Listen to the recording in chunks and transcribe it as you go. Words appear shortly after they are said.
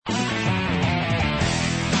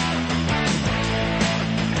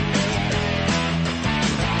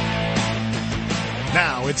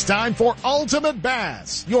it's time for Ultimate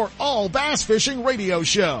Bass, your all bass fishing radio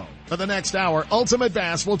show. For the next hour, Ultimate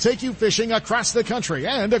Bass will take you fishing across the country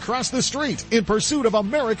and across the street in pursuit of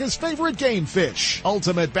America's favorite game fish.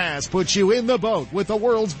 Ultimate Bass puts you in the boat with the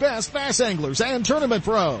world's best bass anglers and tournament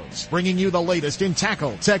pros, bringing you the latest in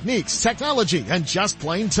tackle, techniques, technology, and just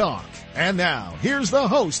plain talk. And now, here's the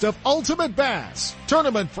host of Ultimate Bass,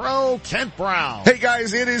 Tournament Pro Kent Brown. Hey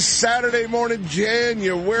guys, it is Saturday morning,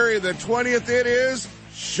 January the 20th. It is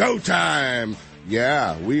showtime.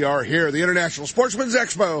 Yeah, we are here, the International Sportsman's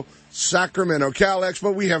Expo, Sacramento Cal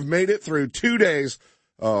Expo. We have made it through 2 days.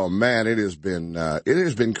 Oh man, it has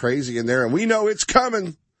been crazy in there, and we know it's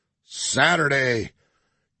coming Saturday.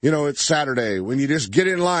 You know, it's Saturday when you just get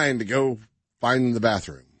in line to go find the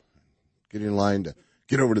bathroom. Get in line to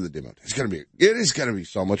get over to the demo. It is gonna be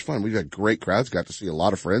so much fun. We've had great crowds, got to see a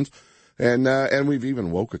lot of friends, and we've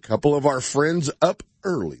even woke a couple of our friends up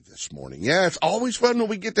early this morning. Yeah, it's always fun when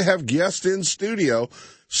we get to have guests in studio.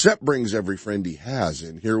 Sepp brings every friend he has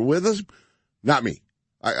in here with us. Not me.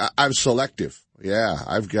 I'm selective. Yeah,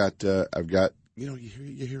 I've got, you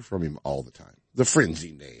hear from him all the time. The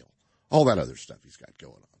Frenzy Nail. All that other stuff he's got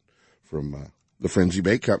going on from, the Frenzy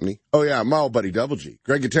Bait Company. Oh yeah, my old buddy Double G.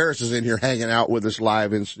 Greg Gutierrez is in here hanging out with us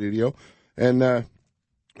live in studio. And,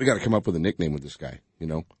 we gotta come up with a nickname with this guy,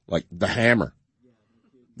 like the Hammer.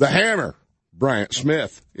 The Hammer. Bryant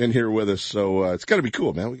Smith in here with us. So, it's gonna be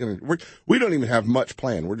cool, man. We don't even have much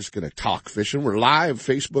planned. We're just gonna talk fishing. We're live,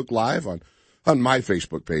 Facebook Live on my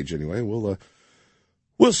Facebook page anyway.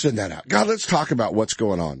 We'll send that out. God, let's talk about what's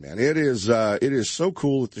going on, man. It is so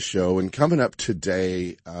cool at the show, and coming up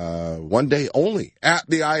today, one day only at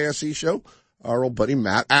the ISE show, our old buddy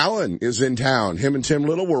Matt Allen is in town. Him and Tim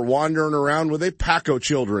Little were wandering around with a pack of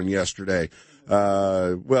children yesterday.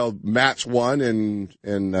 Matt's one and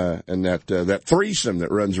that threesome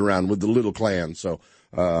that runs around with the little clan. So,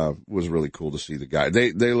 was really cool to see the guy.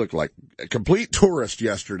 They looked like a complete tourist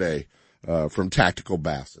yesterday, from Tactical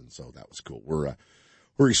Bass. And so that was cool. We're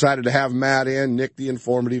excited to have Matt in, Nick the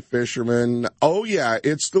Informative Fisherman. Oh yeah,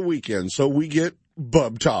 it's the weekend, so we get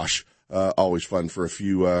Bub Tosh. Always fun for a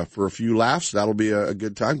few laughs. That'll be a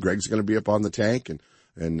good time. Greg's gonna be up on the tank and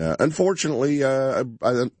unfortunately,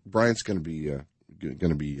 Brian's gonna be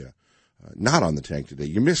not on the tank today.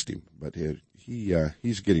 You missed him, but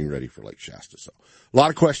he's getting ready for Lake Shasta. So a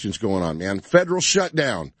lot of questions going on, man. Federal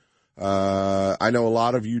shutdown. I know a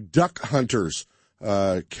lot of you duck hunters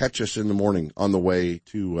catch us in the morning on the way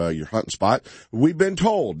to your hunting spot. We've been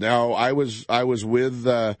told. Now I was with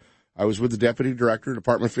the deputy director,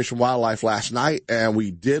 Department of Fish and Wildlife last night, and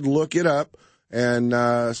we did look it up. And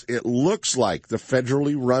it looks like the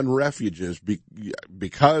federally run refuges,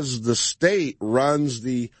 because the state runs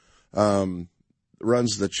the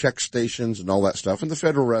check stations and all that stuff, and the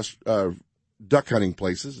federal duck hunting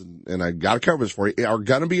places, and I got to cover this for you, are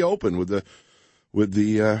going to be open with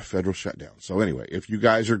the federal shutdown. So anyway, if you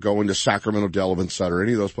guys are going to Sacramento, Delavan, Sutter,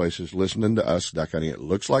 any of those places, listening to us duck hunting, it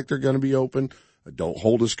looks like they're going to be open. Don't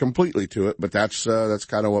hold us completely to it, but that's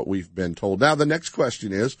kind of what we've been told. Now the next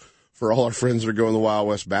question is, for all our friends that are going to the Wild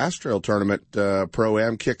West Bass Trail Tournament,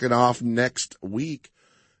 Pro-Am kicking off next week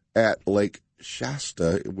at Lake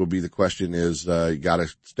Shasta, the question is, you gotta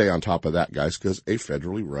stay on top of that, guys, because a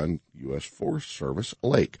federally run U.S. Forest Service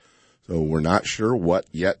lake. So we're not sure what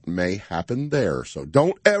yet may happen there. So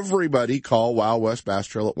don't everybody call Wild West Bass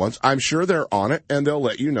Trail at once. I'm sure they're on it and they'll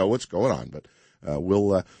let you know what's going on, but,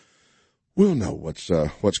 we'll know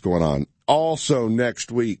what's going on. Also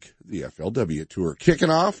next week, the FLW Tour kicking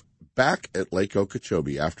off back at Lake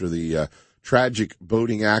Okeechobee after the tragic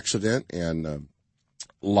boating accident and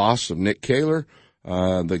loss of Nick Kaler.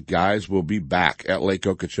 The guys will be back at Lake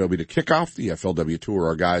Okeechobee to kick off the FLW Tour.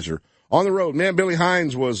 Our guys are on the road. Man, Billy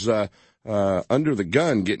Hines was under the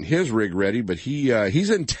gun getting his rig ready, but he's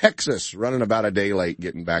in Texas running about a day late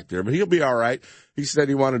getting back there, but he'll be all right. He said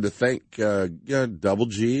he wanted to thank Double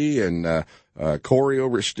G and Corey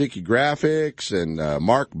over at Sticky Graphics and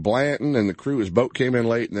Mark Blanton and the crew. His boat came in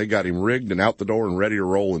late and they got him rigged and out the door and ready to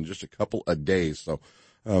roll in just a couple of days. So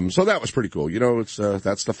that was pretty cool. It's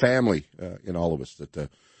that's the family in all of us that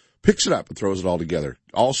picks it up and throws it all together.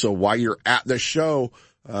 Also, while you're at the show,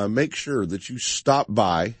 make sure that you stop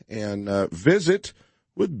by and visit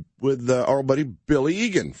with our buddy Billy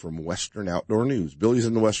Egan from Western Outdoor News. Billy's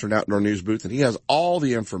in the Western Outdoor News booth, and he has all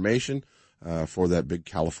the information for that big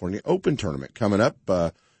California Open tournament coming up.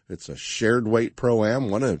 It's a shared weight Pro-Am,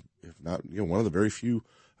 one of the very few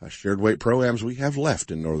shared weight pro-ams we have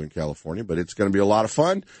left in Northern California, but it's going to be a lot of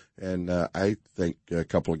fun. And, I think a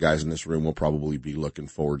couple of guys in this room will probably be looking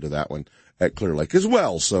forward to that one at Clear Lake as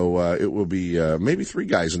well. So, it will be, maybe 3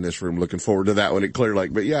 guys in this room looking forward to that one at Clear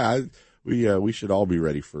Lake. But yeah, we should all be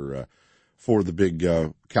ready for the big,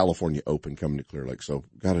 California Open coming to Clear Lake. So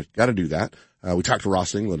gotta do that. We talked to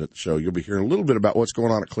Ross England at the show. You'll be hearing a little bit about what's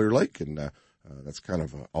going on at Clear Lake, and, that's kind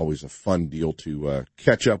of always a fun deal to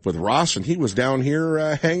catch up with Ross. And he was down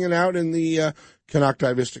here hanging out in the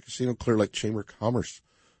Canocti Vista Casino Clear Lake Chamber of Commerce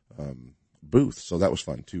booth. So that was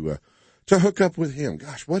fun to hook up with him.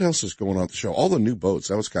 Gosh, what else is going on at the show? All the new boats.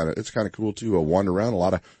 It's kind of cool to wander around. A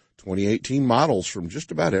lot of 2018 models from just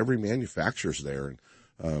about every manufacturer's there.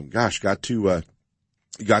 And got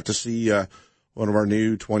to see one of our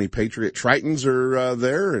new 20 Patriot Tritons are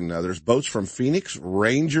there, and there's boats from Phoenix,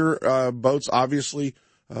 Ranger boats, obviously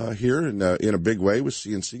here in a big way with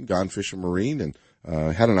CNC, Gone Fishing Marine, and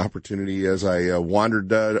had an opportunity as I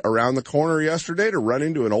wandered around the corner yesterday to run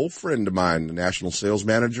into an old friend of mine, the national sales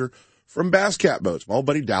manager from Bass Cat Boats. My old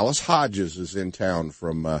buddy Dallas Hodges is in town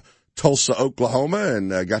from Tulsa, Oklahoma,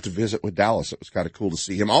 and got to visit with Dallas. It was kind of cool to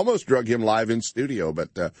see him. Almost drug him live in studio,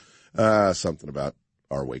 but something about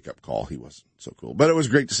our wake-up call. He wasn't so cool. But it was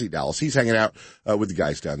great to see Dallas. He's hanging out with the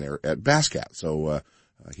guys down there at Bass Cat. So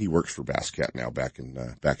he works for Bass Cat now back in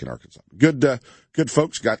Arkansas. Good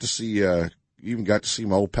folks. Got to see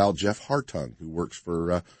my old pal Jeff Hartung, who works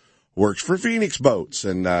for Phoenix Boats,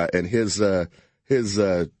 and his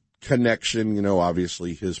connection.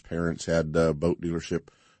 Obviously his parents had a boat dealership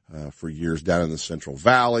for years down in the Central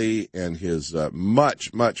Valley, and his much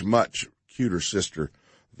cuter sister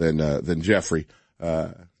than Jeffrey,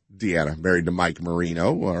 Deanna, married to Mike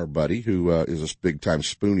Marino, our buddy, who is a big-time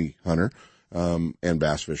spoonie hunter and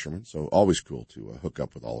bass fisherman. So always cool to hook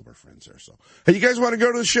up with all of our friends there. So, hey, you guys want to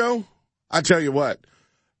go to the show? I tell you what,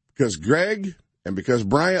 because Greg and because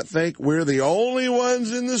Bryant think we're the only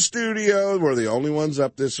ones in the studio, we're the only ones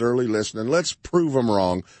up this early listening. Let's prove them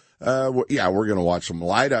wrong. We're going to watch them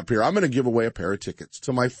light up here. I'm going to give away a pair of tickets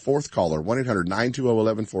to my 4th caller,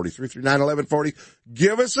 1-800-920-1140, 339-1140.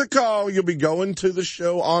 Give us a call. You'll be going to the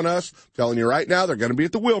show on us. I'm telling you right now, they're going to be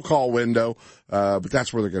at the will call window. But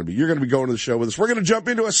that's where they're going to be. You're going to be going to the show with us. We're going to jump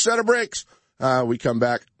into a set of breaks. We come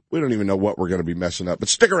back. We don't even know what we're going to be messing up, but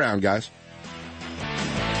stick around, guys.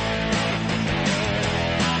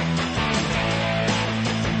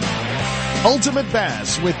 Ultimate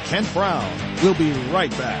Bass with Kent Brown. We'll be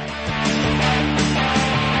right back.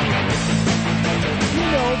 You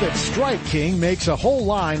know that Strike King makes a whole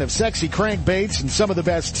line of sexy crankbaits and some of the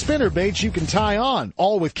best spinner baits you can tie on,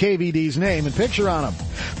 all with KVD's name and picture on them.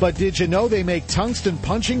 But did you know they make tungsten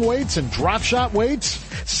punching weights and drop shot weights?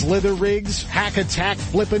 Slither rigs, hack attack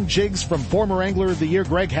flippin' jigs from former Angler of the Year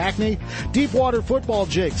Greg Hackney, deep water football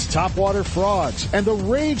jigs, top water frogs, and the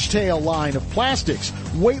Rage Tail line of plastics,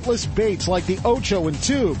 weightless baits like the Ocho and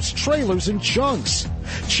tubes, trailers and chunks.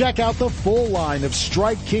 Check out the full line of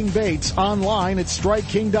Strike King baits online at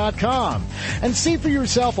StrikeKing.com and see for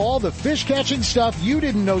yourself all the fish catching stuff you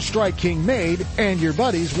didn't know Strike King made and your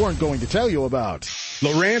buddies weren't going to tell you about.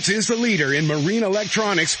 Lowrance is the leader in marine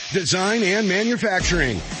electronics, design, and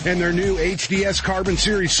manufacturing. And their new HDS Carbon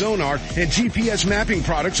Series sonar and GPS mapping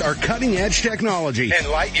products are cutting-edge technology and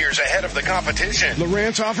light years ahead of the competition.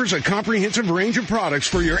 Lowrance offers a comprehensive range of products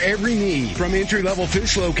for your every need, from entry-level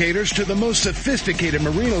fish locators to the most sophisticated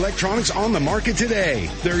marine electronics on the market today.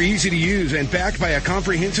 They're easy to use and backed by a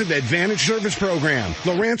comprehensive Advantage service program.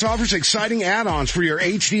 Lowrance offers exciting add-ons for your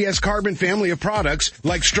HDS Carbon family of products,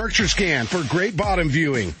 like Structure Scan for great bottom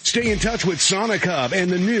viewing. Stay in touch with Sonic Hub and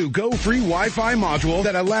the new Go Free Wi-Fi module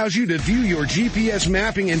that allows you to view your GPS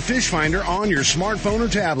mapping and fish finder on your smartphone or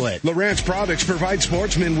tablet. Lowrance products provide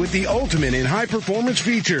sportsmen with the ultimate in high-performance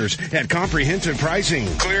features at comprehensive pricing.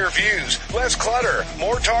 Clear views, less clutter,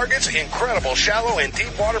 more targets, incredible shallow and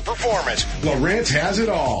deep water performance. Lowrance has it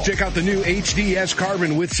all. Check out the new HDS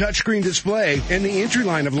Carbon with touchscreen display and the entry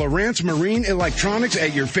line of Lowrance Marine Electronics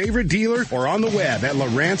at your favorite dealer or on the web at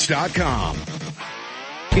Lowrance.com.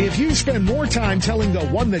 If you spend more time telling the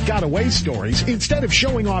one that got away stories instead of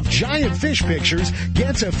showing off giant fish pictures,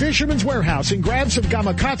 get to Fisherman's Warehouse and grab some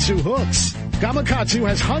Gamakatsu hooks. Gamakatsu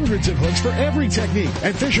has hundreds of hooks for every technique,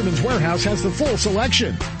 and Fisherman's Warehouse has the full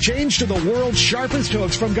selection. Change to the world's sharpest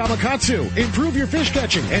hooks from Gamakatsu. Improve your fish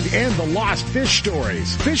catching and end the lost fish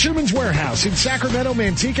stories. Fisherman's Warehouse in Sacramento,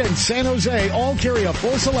 Manteca, and San Jose all carry a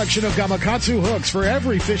full selection of Gamakatsu hooks for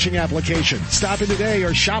every fishing application. Stop in today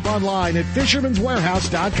or shop online at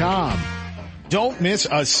fishermanswarehouse.com. Don't miss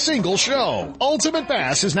a single show. Ultimate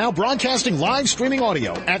Bass is now broadcasting live streaming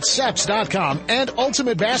audio at seps.com and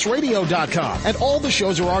ultimatebassradio.com. And all the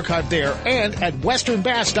shows are archived there and at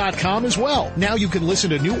westernbass.com as well. Now you can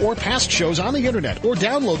listen to new or past shows on the internet or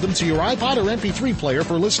download them to your iPod or MP3 player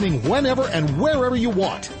for listening whenever and wherever you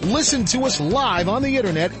want. Listen to us live on the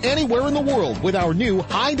internet anywhere in the world with our new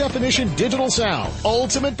high-definition digital sound.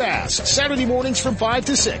 Ultimate Bass, Saturday mornings from 5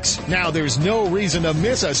 to 6. Now there's no reason to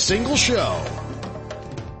miss a single show.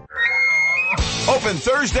 Open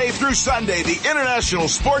Thursday through Sunday, the International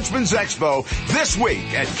Sportsman's Expo this week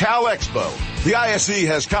at Cal Expo. The ISE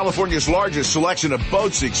has California's largest selection of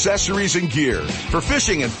boats, accessories, and gear for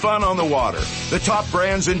fishing and fun on the water. The top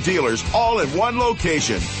brands and dealers all in one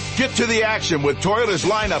location. Get to the action with Toyota's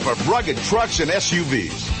lineup of rugged trucks and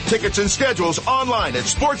SUVs. Tickets and schedules online at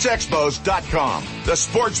sportsexpos.com. The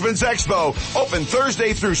Sportsman's Expo, open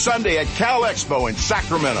Thursday through Sunday at Cal Expo in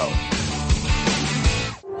Sacramento.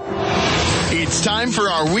 It's time for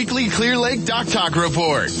our weekly Clear Lake Dock Talk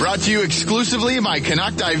Report, brought to you exclusively by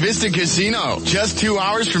Canocti Vista Casino, just 2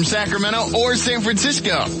 hours from Sacramento or San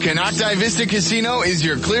Francisco. Canocti Vista Casino is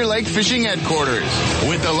your Clear Lake fishing headquarters.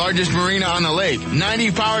 With the largest marina on the lake,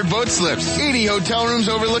 90 powered boat slips, 80 hotel rooms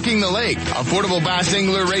overlooking the lake, affordable bass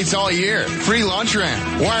angler rates all year, free launch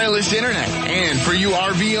ramp, wireless internet, and for you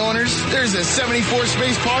RV owners, there's a 74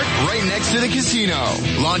 space park right next to the casino.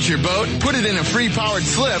 Launch your boat, put it in a free powered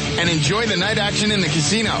slip, and enjoy the night action in the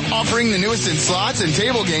casino, offering the newest in slots and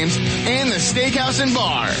table games and the steakhouse and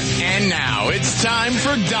bar. And now it's time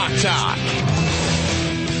for Dock Talk.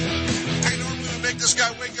 Hey, normally we make this guy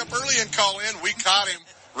wake up early and call in. We caught him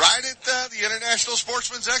right at the International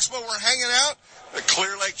Sportsman's Expo. We're hanging out at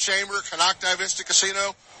Clear Lake Chamber, Canocti Vista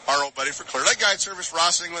Casino. Our old buddy for Clear Lake Guide Service,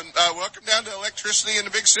 Ross England. Welcome down to electricity in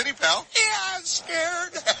the big city, pal. Yeah, I'm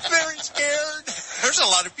scared. Very scared. There's a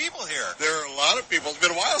lot of people here. There are a lot of people. It's been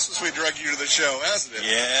a while since we drug you to the show, hasn't it?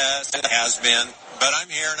 Yes, it has been. But I'm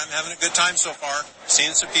here, and I'm having a good time so far.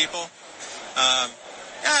 Seeing some people.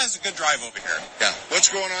 Yeah, it's a good drive over here. Yeah. What's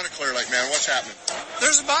going on at Clear Lake, man? What's happening?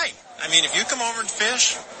 There's a bite. I mean, if you come over and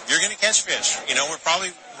fish, you're going to catch fish. You know, we're probably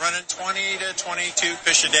running 20 to 22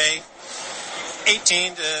 fish a day.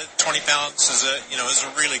 18 to 20 pounds is a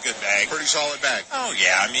really good bag. Pretty solid bag. Oh,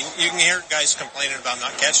 yeah. I mean, you can hear guys complaining about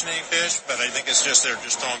not catching any fish, but I think it's just they're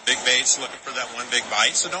just throwing big baits, looking for that one big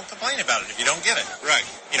bite, so don't complain about it if you don't get it. Right.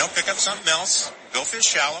 You know, pick up something else, go fish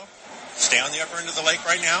shallow, stay on the upper end of the lake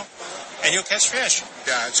right now, and you'll catch fish.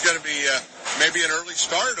 Yeah, it's going to be maybe an early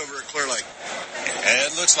start over at Clear Lake.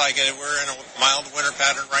 It looks like it. We're in a mild winter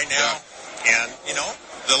pattern right now, and, you know,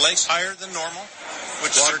 the lake's higher than normal.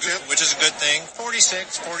 Which is a good thing.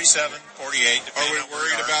 46, 47, 48. Are we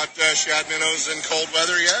worried about shad minnows and cold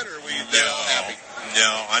weather yet, or are we all happy? No,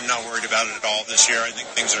 I'm not worried about it at all this year. I think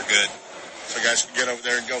things are good. So guys can get over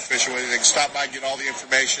there and go fishing with you. They can stop by and get all the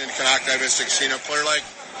information. Canocti Vista Casino, Clear Lake,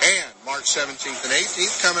 and March 17th and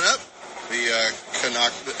 18th coming up.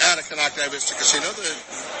 At a Canocti Vista Casino, the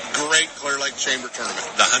great Clear Lake Chamber Tournament.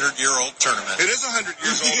 The 100-year-old tournament. It is 100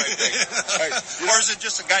 years old, I think. Or is it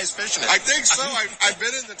just the guys fishing it? I think so. I've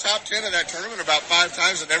been in the top 10 of that tournament about 5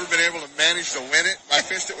 times. I've never been able to manage to win it. I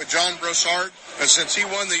fished it with John Brossard, and since he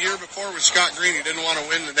won the year before with Scott Green, he didn't want to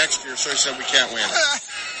win the next year, so he said we can't win.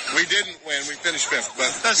 We didn't win. We finished 5th.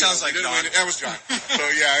 But that sounds like John. That was John. So,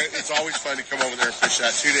 yeah, it's always fun to come over there and fish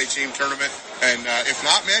that 2-day team tournament. And if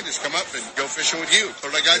not, man, just come up and go fishing with you,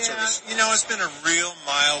 Clear Lake Guide Service. You know, it's been a real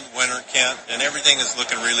mild winter, Kent, and everything is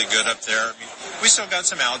looking really good up there. I mean, we still got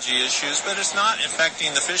some algae issues, but it's not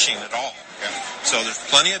affecting the fishing at all. Yeah. So there's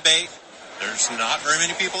plenty of bait. There's not very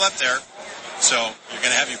many people up there. So you're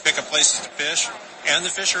going to have your pick up places to fish, and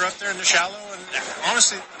the fish are up there in the shallow, and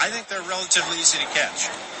honestly, I think they're relatively easy to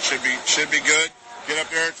catch. Should be good. Get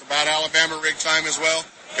up there. It's about Alabama rig time as well.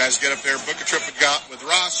 Guys, get up there, book a trip with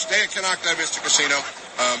Ross. Stay at Canocti Vista Casino.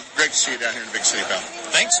 Great to see you down here in the big city, pal.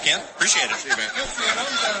 Thanks, Ken. Appreciate it. See you, man.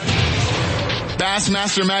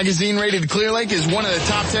 Bassmaster Magazine rated Clear Lake as one of the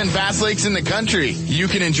top 10 bass lakes in the country. You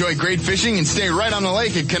can enjoy great fishing and stay right on the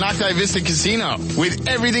lake at Canocti Vista Casino. With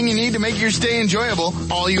everything you need to make your stay enjoyable,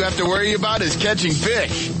 all you have to worry about is catching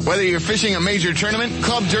fish. Whether you're fishing a major tournament,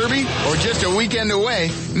 club derby, or just a weekend away,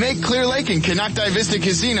 make Clear Lake and Canocti Vista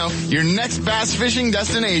Casino your next bass fishing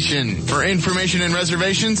destination. For information and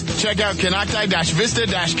reservations, check out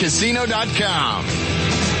canocti-vista-casino.com.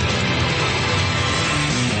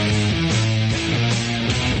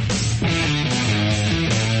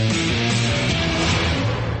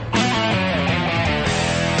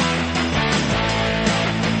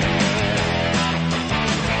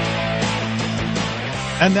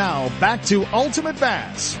 And now, back to Ultimate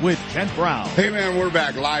Bass with Kent Brown. Hey, man, we're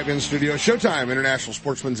back live in studio. Showtime, International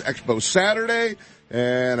Sportsman's Expo Saturday.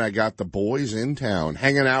 And I got the boys in town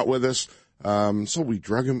hanging out with us. So we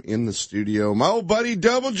drug them in the studio. My old buddy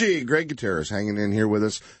Double G, Greg Gutierrez, hanging in here with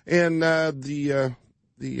us. And the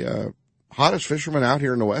hottest fisherman out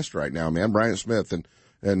here in the West right now, man, Brian Smith.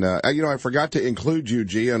 And I forgot to include you,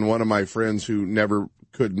 G, and one of my friends who never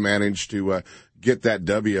could manage to get that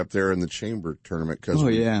W up there in the chamber tournament because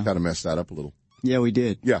we kind of messed that up a little. Yeah, we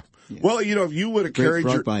did. Yeah. Well, if you would have carried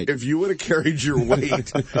your weight, if you'd have carried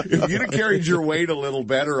your weight a little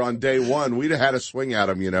better on day one, we'd have had a swing at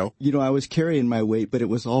him, I was carrying my weight, but it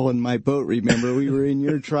was all in my boat. Remember, we were in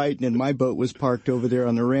your Triton and my boat was parked over there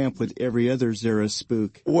on the ramp with every other Zara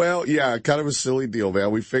spook. Well, yeah, kind of a silly deal, man.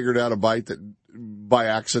 We figured out a bite that by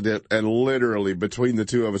accident, and literally between the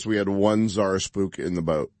two of us, we had one Zara spook in the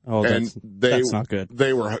boat. Oh, that's not good.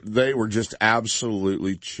 They were just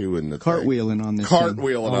absolutely chewing the cartwheeling on this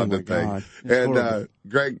cartwheeling on the thing. God. And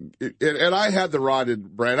Greg and I had the rod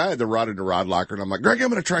in the rod locker, and I'm like, Greg, I'm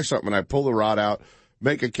going to try something. And I pull the rod out,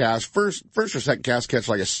 make a cast. First or second cast, catch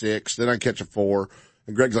like a 6. Then I catch a 4.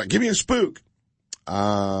 And Greg's like, give me a spook.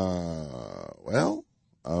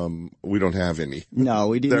 We don't have any. No,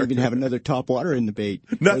 we didn't even have another topwater in the bait.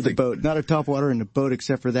 Nothing. The boat. Not a topwater in the boat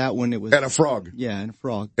except for that one. It was. And a frog. Yeah, and a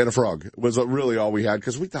frog. And a frog was really all we had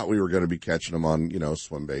because we thought we were going to be catching them on,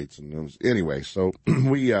 swim baits. And anyway, so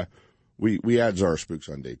we had Zara spooks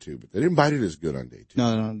on day 2, but they didn't bite it as good on day 2.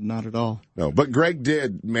 No, not at all. No, but Greg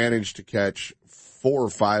did manage to catch 4 or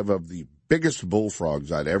 5 of the biggest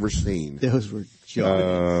bullfrogs I'd ever seen. Those were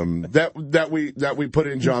giant. That we put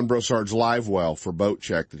in John Brossard's live well for boat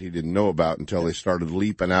check that he didn't know about until they started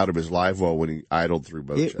leaping out of his live well when he idled through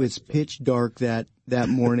boat check. It was pitch dark that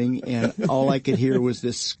morning, and all I could hear was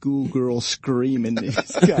this schoolgirl screaming.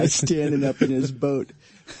 This guy standing up in his boat.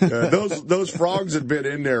 Those frogs had been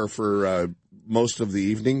in there for most of the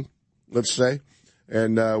evening, let's say.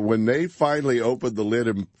 And when they finally opened the lid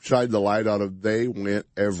and shined the light on them, they went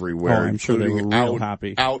everywhere. Oh, I'm sure they were real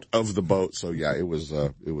happy. Out of the boat. So yeah, it was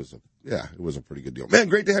a pretty good deal. Man,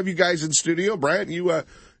 great to have you guys in studio. Brian,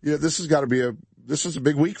 this has got to be this is a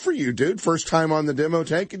big week for you, dude. First time on the demo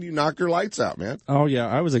tank and you knocked your lights out, man. Oh yeah,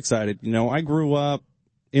 I was excited. I grew up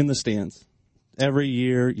in the stands. Every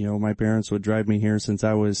year, my parents would drive me here since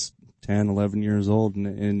I was 10, 11 years old,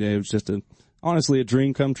 and it was just honestly a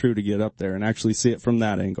dream come true to get up there and actually see it from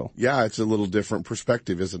that angle. Yeah, it's a little different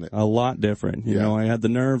perspective, isn't it? A lot different. You know, I had the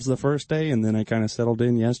nerves the first day, and then I kind of settled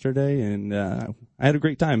in yesterday, and I had a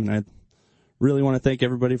great time, and I really want to thank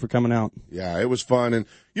everybody for coming out. Yeah, it was fun. And,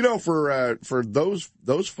 for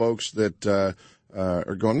those folks that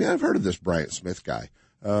are going, yeah, I've heard of this Bryant Smith guy,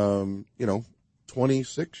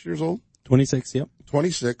 26 years old? 26, yep.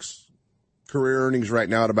 26. Career earnings right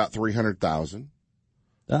now at about $300,000.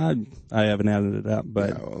 I haven't added it up,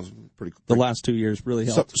 but pretty the last 2 years really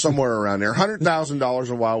helped. Somewhere around there. $100,000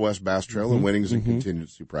 in Wild West Bass Trail and winnings and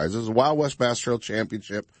contingency prizes. A Wild West Bass Trail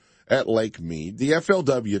Championship at Lake Mead. The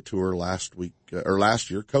FLW Tour last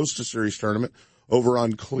year, Costa Series tournament over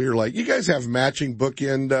on Clear Lake. You guys have matching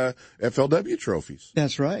bookend FLW trophies.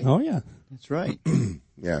 That's right. Oh, yeah. That's right.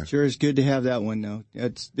 Yeah. Sure is good to have that one, though.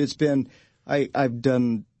 It's been I've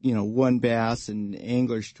done, One Bass and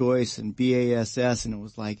Angler's Choice and BASS, and it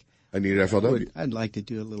was like, I need FLW. I'd like to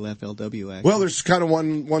do a little FLW action. Well, there's kind of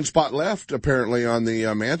one spot left, apparently, on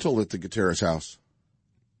the mantle at the Gutierrez house.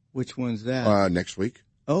 Which one's that? Next week.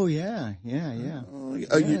 Oh, yeah.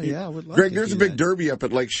 I would love Greg, to there's do a big that. derby up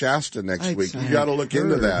at Lake Shasta next week. You got to look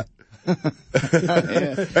into that. Yeah.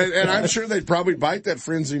 And I'm sure they'd probably bite that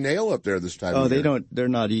frenzy nail up there this time. Oh, of year. they don't. They're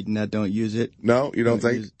not eating that. Don't use it. No, you don't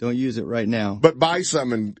think? Don't use it right now. But buy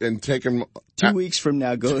some and take them. 2 weeks from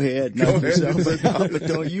now, go ahead. But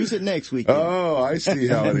don't use it next week. Oh, I see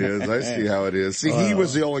how it is. See, he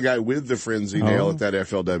was the only guy with the frenzy nail at that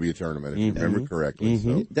FLW tournament, if you remember correctly.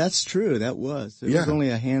 So. That's true. That was. There was only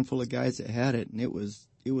a handful of guys that had it, and it was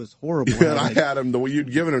horrible. And I had them the way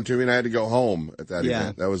you'd given them to me, and I had to go home at that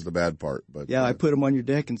event. That was the bad part. But I put them on your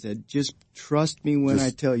deck and said, just trust me when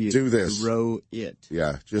I tell you. Do this. Throw it.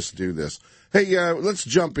 Yeah, just do this. Hey, let's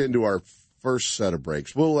jump into our first set of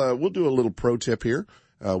breaks. We'll do a little pro tip here.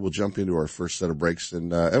 We'll jump into our first set of breaks,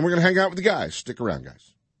 and we're going to hang out with the guys. Stick around,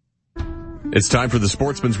 guys. It's time for the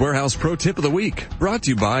Sportsman's Warehouse Pro Tip of the Week, brought to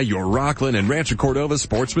you by your Rockland and Rancho Cordova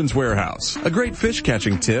Sportsman's Warehouse. A great fish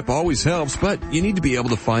catching tip always helps, but you need to be able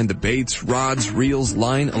to find the baits, rods, reels,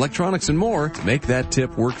 line, electronics, and more to make that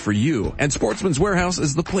tip work for you. And Sportsman's Warehouse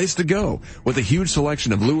is the place to go, with a huge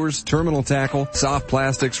selection of lures, terminal tackle, soft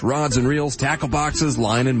plastics, rods and reels, tackle boxes,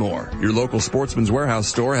 line, and more. Your local Sportsman's Warehouse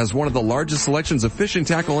store has one of the largest selections of fishing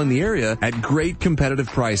tackle in the area at great competitive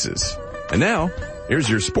prices. And now, here's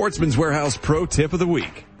your Sportsman's Warehouse Pro Tip of the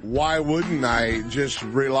Week. Why wouldn't I just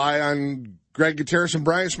rely on Greg Gutierrez and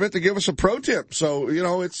Brian Smith to give us a pro tip? So,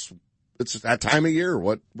 it's that time of year.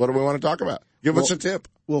 What do we want to talk about? Give us a tip.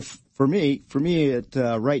 Well, for me, it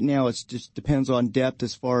right now it just depends on depth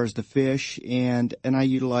as far as the fish, and I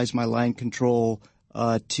utilize my line control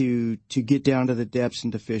to get down to the depths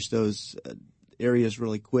and to fish those areas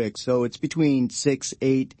really quick. So it's between 6,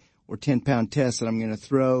 8, or 10-pound tests that I'm going to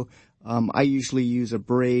throw. I usually use a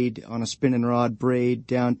braid on a spinning rod braid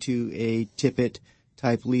down to a tippet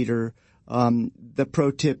type leader. The pro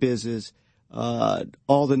tip is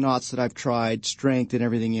all the knots that I've tried, strength and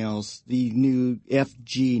everything else. The new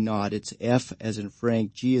FG knot, it's F as in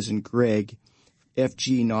Frank, G as in Greg.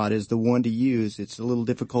 FG knot is the one to use. It's a little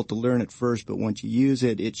difficult to learn at first, but once you use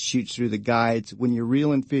it, it shoots through the guides. When you're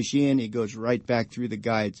reeling fish in, it goes right back through the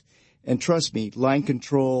guides. And trust me, line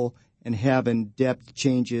control and having depth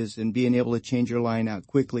changes and being able to change your line out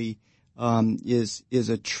quickly is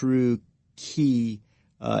a true key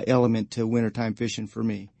element to wintertime fishing for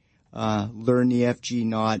me. Learn the FG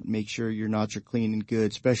knot, make sure your knots are clean and good,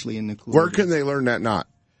 especially in the cooler. Where can they learn that knot?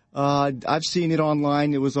 I've seen it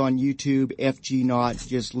online. It was on YouTube, FG knot.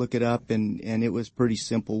 Just look it up, and it was pretty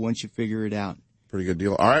simple once you figure it out. Pretty good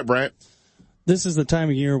deal. All right, Brant. This is the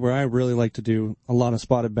time of year where I really like to do a lot of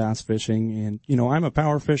spotted bass fishing. And, I'm a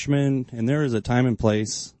power fisherman, and there is a time and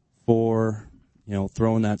place for,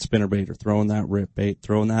 throwing that spinnerbait or throwing that rip bait,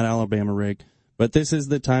 throwing that Alabama rig. But this is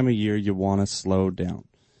the time of year you want to slow down.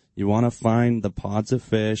 You want to find the pods of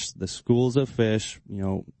fish, the schools of fish,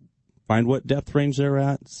 find what depth range they're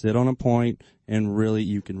at, sit on a point, and really,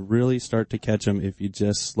 you can really start to catch them if you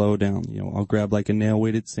just slow down. I'll grab like a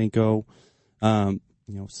nail-weighted Senko,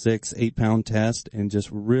 6, 8 pound test and just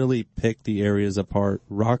really pick the areas apart,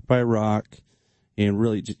 rock by rock, and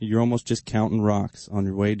really you're almost just counting rocks on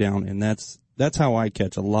your way down. And that's how I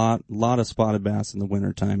catch a lot of spotted bass in the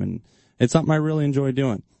wintertime. And it's something I really enjoy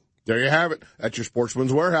doing. There you have it. That's your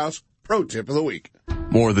Sportsman's Warehouse Pro Tip of the Week.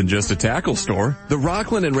 More than just a tackle store, the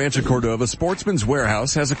Rockland and Rancho Cordova Sportsman's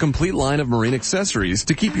Warehouse has a complete line of marine accessories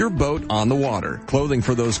to keep your boat on the water. Clothing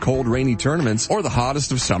for those cold, rainy tournaments or the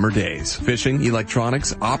hottest of summer days. Fishing,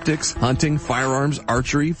 electronics, optics, hunting, firearms,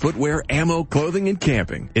 archery, footwear, ammo, clothing, and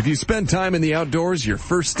camping. If you spend time in the outdoors, your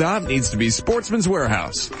first stop needs to be Sportsman's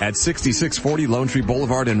Warehouse at 6640 Lone Tree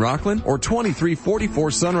Boulevard in Rockland or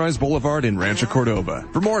 2344 Sunrise Boulevard in Rancho Cordova.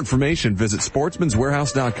 For more information, visit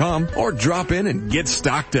sportsmanswarehouse.com or drop in and get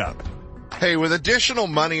stocked up. Hey, with additional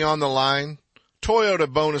money on the line,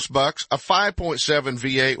 Toyota bonus bucks, a 5.7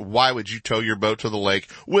 V8, why would you tow your boat to the lake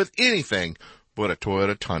with anything but a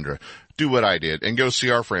Toyota Tundra? Do what I did and go see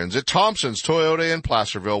our friends at Thompson's Toyota in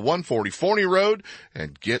Placerville, 140 Forney Road,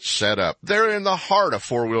 and get set up. They're in the heart of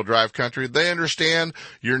four-wheel drive country. They understand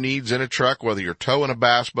your needs in a truck, whether you're towing a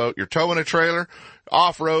bass boat, you're towing a trailer,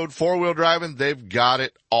 off-road, four-wheel driving, they've got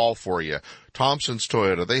it all for you. Thompson's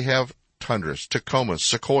Toyota, they have Tundras, Tacomas,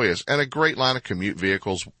 Sequoias, and a great line of commute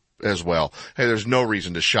vehicles as well. Hey, there's no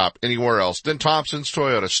reason to shop anywhere else than Thompson's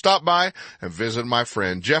Toyota. Stop by and visit my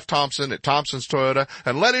friend Jeff Thompson at Thompson's Toyota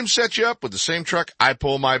and let him set you up with the same truck I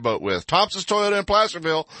pull my boat with. Thompson's Toyota in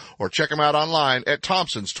Placerville, or check him out online at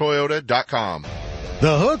thompsonstoyota.com.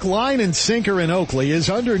 The Hook, Line, and Sinker in Oakley is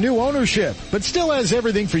under new ownership, but still has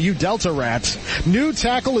everything for you Delta rats. New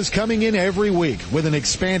tackle is coming in every week with an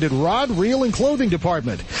expanded rod, reel, and clothing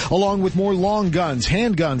department, along with more long guns,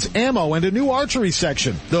 handguns, ammo, and a new archery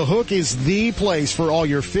section. The Hook is the place for all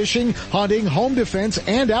your fishing, hunting, home defense,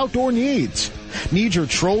 and outdoor needs. Need your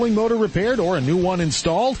trolling motor repaired or a new one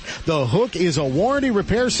installed? The Hook is a warranty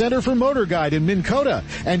repair center for Motor Guide in Minn Kota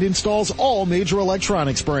and installs all major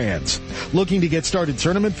electronics brands. Looking to get started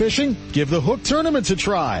tournament fishing? Give the Hook Tournaments a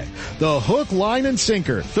try. The Hook, Line, and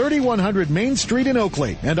Sinker, 3100 Main Street in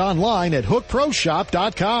Oakley, and online at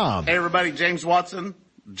hookproshop.com. Hey everybody, James Watson,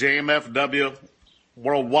 JMFW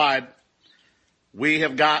Worldwide. We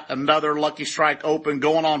have got another Lucky Strike Open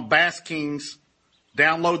going on Bass Kings.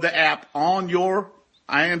 Download the app on your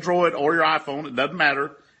Android or your iPhone. It doesn't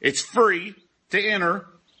matter. It's free to enter.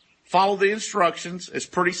 Follow the instructions. It's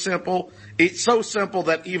pretty simple. It's so simple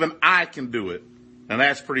that even I can do it. And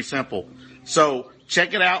that's pretty simple. So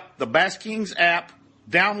check it out. The Bass Kings app.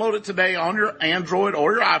 Download it today on your Android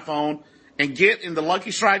or your iPhone and get in the Lucky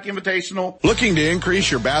Strike Invitational. Looking to increase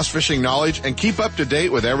your bass fishing knowledge and keep up to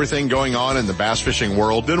date with everything going on in the bass fishing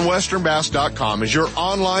world? Then westernbass.com is your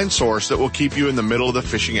online source that will keep you in the middle of the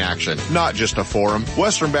fishing action, not just a forum.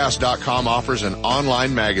 westernbass.com offers an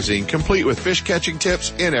online magazine complete with fish catching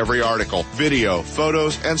tips in every article, video,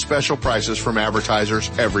 photos, and special prices from advertisers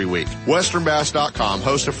every week. westernbass.com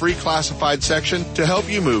hosts a free classified section to help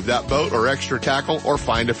you move that boat or extra tackle or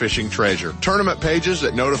find a fishing treasure. Tournament pages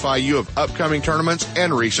that notify you of upcoming tournaments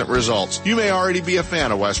and recent results. You may already be a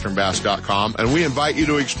fan of westernbass.com, and we invite you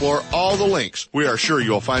to explore all the links. We are sure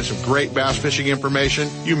you'll find some great bass fishing information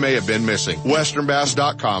you may have been missing.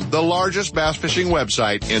 westernbass.com, the largest bass fishing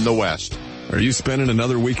website in the West. Are you spending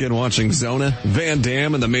another weekend watching Zona, Van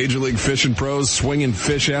Dam, and the Major League Fishing pros swinging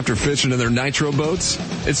fish after fishing in their nitro boats?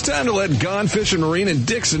 It's time to let Gone Fishing Marine and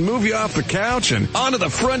Dixon move you off the couch and onto the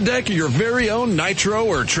front deck of your very own nitro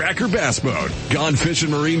or tracker bass boat. Gone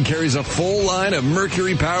Fishing Marine carries a full line of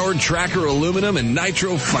mercury-powered tracker aluminum and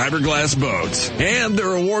nitro fiberglass boats. And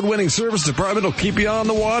their award-winning service department will keep you on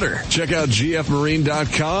the water. Check out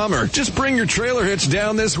gfmarine.com or just bring your trailer hitch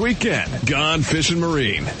down this weekend. Gone Fishing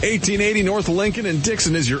Marine, 1880 North Lincoln and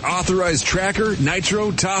Dixon is your authorized tracker, nitro,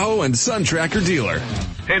 Tahoe, and Sun Tracker dealer.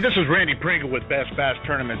 Hey, this is Randy Pringle with Best Bass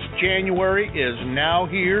Tournaments. January is now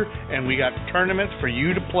here, and we got tournaments for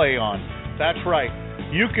you to play on. That's right.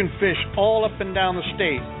 You can fish all up and down the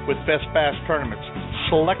state with Best Bass Tournaments.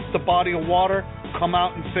 Select the body of water, come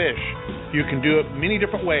out and fish. You can do it many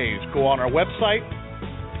different ways. Go on our website,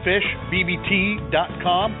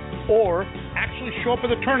 fishbbt.com, or actually show up at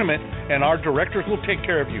the tournament, and our directors will take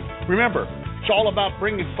care of you. Remember, it's all about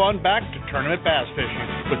bringing fun back to tournament bass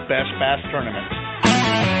fishing with Best Bass Tournaments.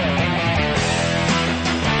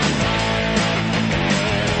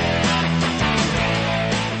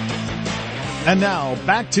 And now,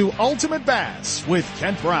 back to Ultimate Bass with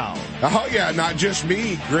Kent Brown. Oh, yeah, not just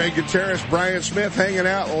me. Greg Gutierrez, Brian Smith hanging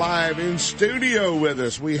out live in studio with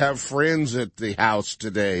us. We have friends at the house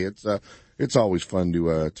today. It's always fun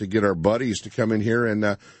to get our buddies to come in here and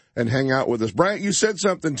hang out with us. Brian, you said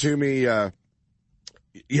something to me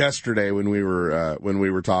yesterday when we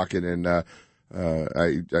were talking, and I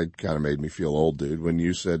kind of made me feel old, dude, when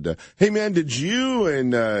you said, "Hey man, did you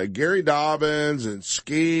and Gary Dobbins and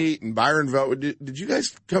Skeet and Byron Vogt, did you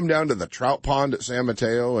guys come down to the trout pond at San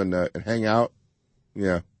Mateo and hang out?"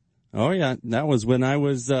 Yeah. Oh yeah, that was when I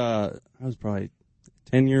was probably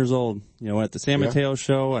 10 years old, at the San Mateo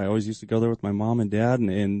show. I always used to go there with my mom and dad,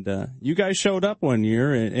 and you guys showed up one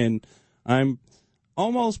year, and I'm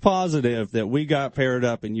almost positive that we got paired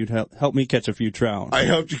up and you'd help me catch a few trout. I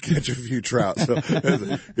helped you catch a few trout. So,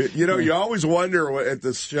 you always wonder at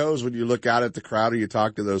the shows when you look out at the crowd or you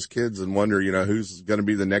talk to those kids and wonder, who's going to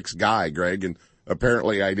be the next guy, Greg. And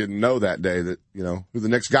apparently I didn't know that day that, who the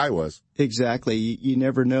next guy was. Exactly. You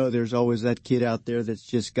never know. There's always that kid out there that's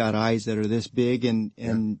just got eyes that are this big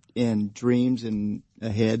and dreams and a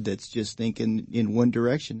head that's just thinking in one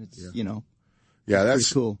direction. It's, Yeah,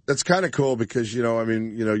 that's cool. That's kind of cool because, you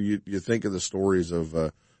think of the stories of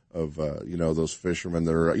those fishermen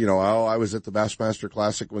that are, I was at the Bassmaster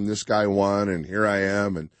Classic when this guy won and here I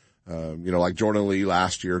am. And, like Jordan Lee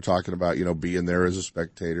last year talking about, being there as a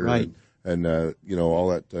spectator. Right. And all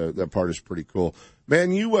that part is pretty cool.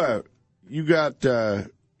 Man, you got the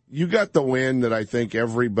win that I think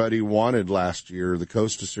everybody wanted last year, the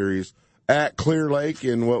Costa Series at Clear Lake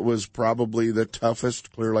in what was probably the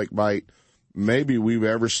toughest Clear Lake bite maybe we've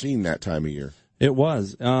ever seen that time of year. It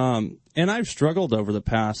was. And I've struggled over the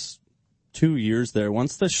past 2 years there.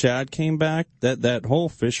 Once the shad came back, that whole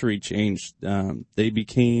fishery changed. They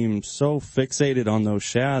became so fixated on those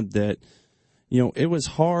shad that, it was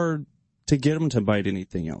hard to get them to bite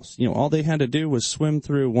anything else. All they had to do was swim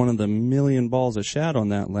through one of the million balls of shad on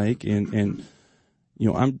that lake, and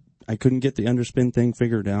I couldn't get the underspin thing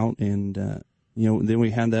figured out, and then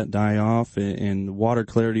we had that die off, and the water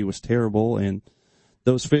clarity was terrible, and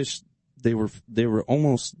those fish, they were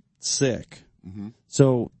almost sick. Mm-hmm.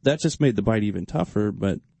 So that just made the bite even tougher,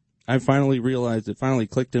 but I finally realized, it finally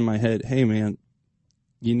clicked in my head, hey man,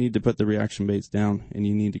 you need to put the reaction baits down, and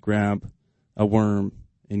you need to grab a worm,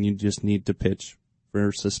 and you just need to pitch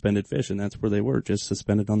for suspended fish, and that's where they were, just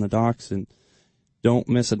suspended on the docks, and don't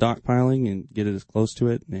miss a dock piling and get it as close to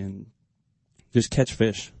it, and just catch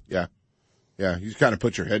fish. Yeah. Yeah, you kind of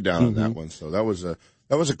put your head down on that one. So that was a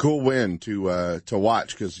cool win to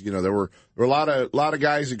watch because, there were a lot of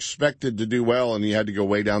guys expected to do well and you had to go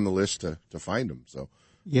way down the list to find them. So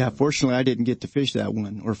Yeah, fortunately I didn't get to fish that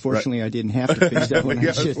one, or fortunately I didn't have to fish that one,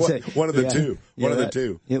 I should say. One of the two. One of the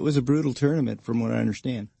two. It was a brutal tournament from what I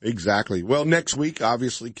understand. Exactly. Well, next week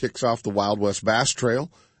obviously kicks off the Wild West Bass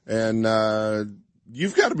Trail, and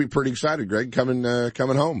you've got to be pretty excited, Greg, coming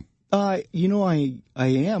home. I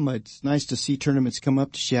am. It's nice to see tournaments come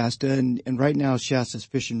up to Shasta, and right now Shasta's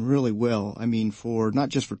fishing really well. I mean, for not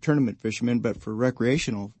just for tournament fishermen, but for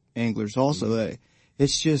recreational anglers also.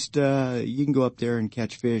 It's just, you can go up there and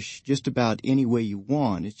catch fish just about any way you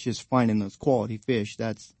want. It's just finding those quality fish.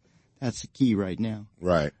 That's the key right now.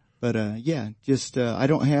 Right. But, I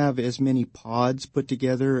don't have as many pods put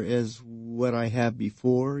together as what I have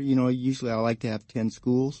before. Usually I like to have 10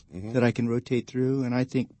 schools that I can rotate through, and I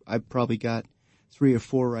think I've probably got 3 or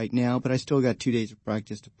 4 right now, but I still got 2 days of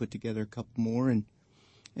practice to put together a couple more, and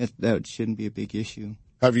that shouldn't be a big issue.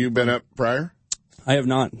 Have you been up prior? I have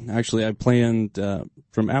not. Actually, I planned,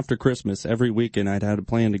 from after Christmas, every weekend I'd had a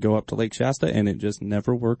plan to go up to Lake Shasta, and it just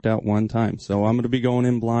never worked out one time. So I'm going to be going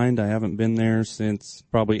in blind. I haven't been there since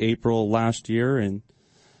probably April last year, and,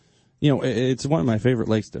 it's one of my favorite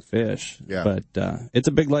lakes to fish. Yeah. But, it's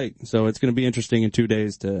a big lake, so it's going to be interesting in 2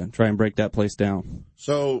 days to try and break that place down.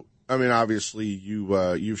 So, I mean, obviously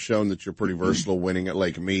you've shown that you're pretty versatile, winning at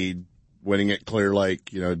Lake Mead, winning at Clear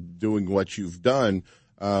Lake, doing what you've done.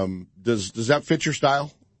 Does that fit your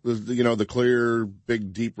style? The clear,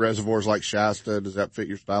 big, deep reservoirs like Shasta, does that fit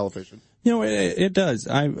your style of fishing? It does.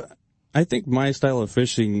 I think my style of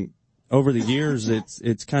fishing over the years,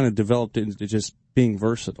 it's kind of developed into just being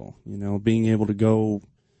versatile, being able to go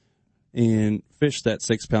and fish that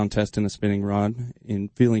 6-pound test in a spinning rod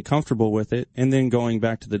and feeling comfortable with it, and then going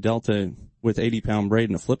back to the Delta with 80-pound braid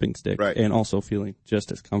and a flipping stick, right, and also feeling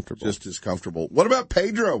just as comfortable. What about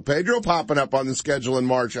Pedro? Pedro popping up on the schedule in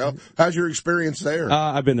March. How's your experience there?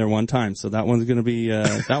 I've been there one time, so that one's gonna be be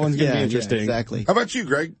interesting. Yeah, exactly. How about you,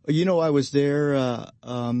 Greg? I was there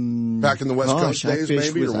back in the West Coast days,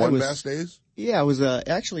 maybe, or One Bass days? Yeah, it was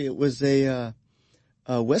a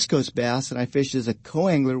West Coast bass, and I fished as a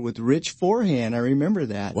co-angler with Rich Forehand. I remember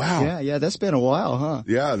that. Wow. Yeah, that's been a while, huh?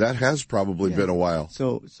 Yeah, that has probably been a while.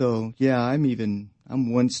 So yeah,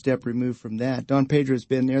 I'm one step removed from that. Don Pedro's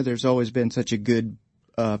been there. There's always been such a good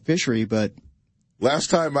fishery, but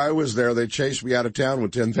last time I was there, they chased me out of town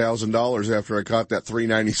with $10,000 after I caught that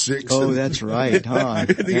 396. Oh, that's right, huh?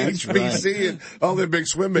 The HBC and all the big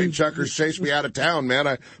swim bait chuckers chased me out of town, man.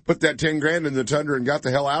 I put that $10,000 in the Tundra and got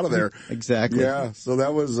the hell out of there. Exactly. Yeah. So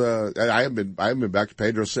that was, I haven't been back to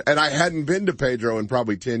Pedro, and I hadn't been to Pedro in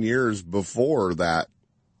probably 10 years before that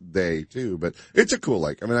day too, but it's a cool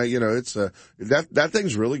lake. I mean, it's that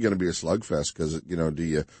thing's really going to be a slugfest because,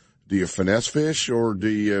 do you finesse fish or do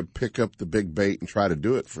you pick up the big bait and try to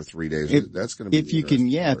do it for 3 days? That's going to be if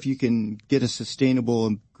you can get a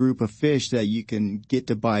sustainable group of fish that you can get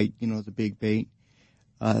to bite, the big bait,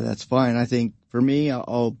 that's fine. I think for me,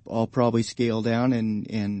 I'll probably scale down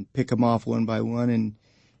and pick them off one by one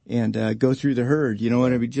and go through the herd.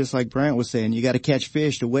 What I mean? Just like Bryant was saying, you got to catch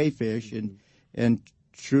fish to weigh fish, and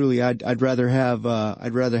truly, I'd rather have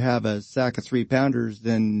a sack of 3-pounders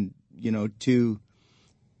than 2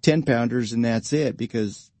 10-pounders, and that's it,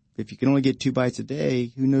 because if you can only get 2 bites a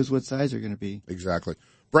day, who knows what size they're going to be. Exactly.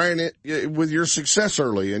 Brian, with your success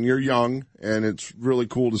early, and you're young, and it's really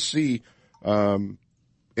cool to see,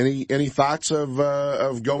 any thoughts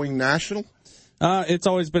of going national? It's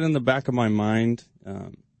always been in the back of my mind,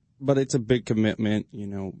 but it's a big commitment. Me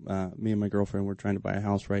and my girlfriend, we're trying to buy a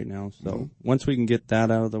house right now, so once we can get that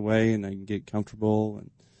out of the way and I can get comfortable, and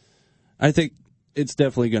I think it's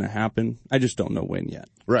definitely going to happen. I just don't know when yet.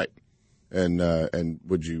 Right. And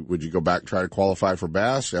would you go back and try to qualify for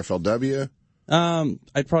bass, FLW?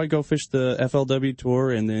 I'd probably go fish the FLW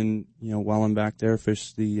tour, and then, while I'm back there,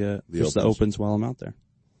 fish the opens while I'm out there.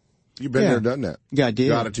 You've been there, done that. Yeah, I did.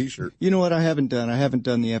 Got a t-shirt. You know what I haven't done? I haven't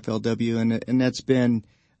done the FLW, and that's been,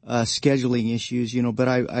 scheduling issues, but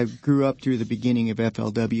I grew up through the beginning of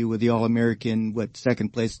FLW with the All-American,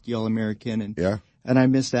 second place at the All-American, and I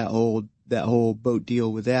missed that whole boat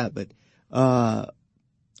deal with that, but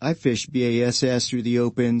I fished BASS through the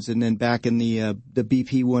opens, and then back in the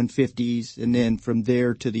BP 150s, and then from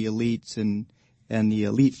there to the elites and the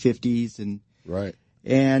elite 50s, and right.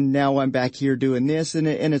 And now I'm back here doing this, and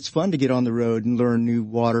it's fun to get on the road and learn new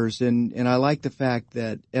waters, and I like the fact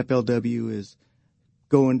that FLW is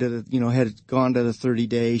going to had gone to the 30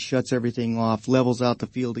 days, shuts everything off, levels out the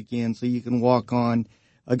field again, so you can walk on.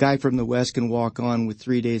 A guy from the West can walk on with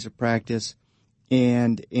 3 days of practice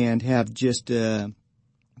and have just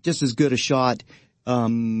as good a shot,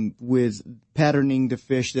 with patterning the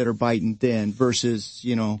fish that are biting then versus,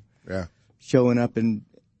 showing up and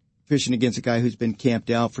fishing against a guy who's been camped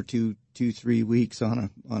out for 3 weeks on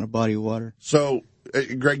a body of water. So,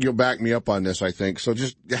 Greg, you'll back me up on this, I think. So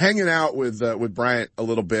just hanging out with Bryant a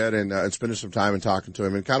little bit and spending some time and talking to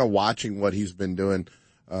him and kind of watching what he's been doing,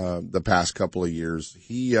 the past couple of years.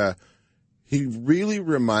 He really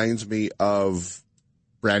reminds me of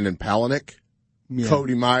Brandon Palaniuk,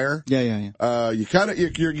 Cody Meyer. Yeah. You kind of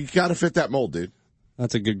fit that mold, dude.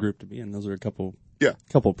 That's a good group to be in. Those are a couple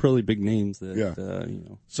really big names that, you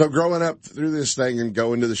know. So growing up through this thing and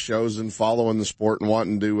going to the shows and following the sport and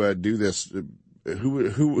wanting to do this,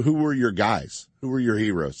 who were your guys? Who were your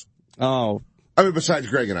heroes? Oh, I mean, besides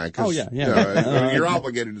Greg and I. Yeah. You know, you're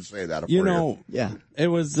obligated to say that.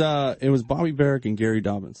 It was Bobby Barrick and Gary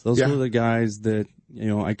Dobbins. Those were the guys that, you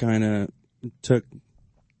know, I kind of took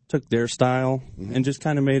their style and just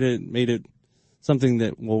kind of made it something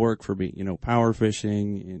that will work for me, you know, power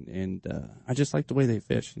fishing and I just like the way they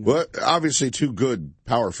fish. You know? Well, obviously two good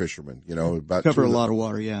power fishermen, you know, cover a lot of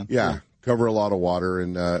water. Yeah. Cover a lot of water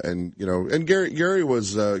and you know, and Gary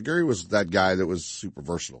was that guy that was super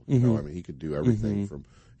versatile. You know, I mean, he could do everything from,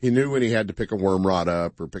 he knew when he had to pick a worm rod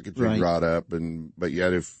up or pick a jig rod up but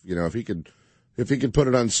yet if he could put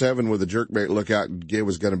it on 7 with a jerkbait, look out, it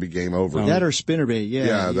was going to be game over. That or spinnerbait.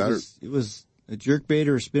 Yeah. It was a jerkbait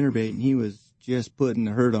or a spinnerbait, and he was just putting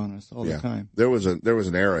the hurt on us all the time. There was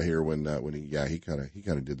an era here when he kind of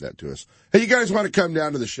did that to us. Hey, you guys want to come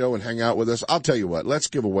down to the show and hang out with us? I'll tell you what, let's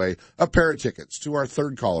give away a pair of tickets to our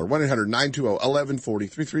third caller, 1-800-920-1140,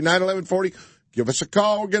 339-1140. Give us a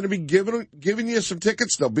call. We're going to be giving you some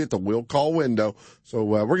tickets. They'll be at the will call window. So,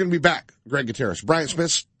 we're going to be back. Greg Gutierrez, Bryant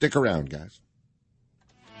Smith, stick around, guys.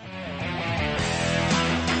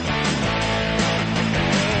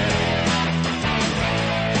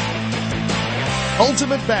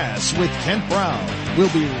 Ultimate Bass with Kent Brown.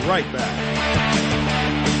 We'll be right back.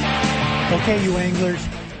 Okay, you anglers,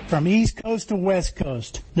 from East Coast to West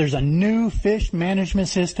Coast, there's a new fish management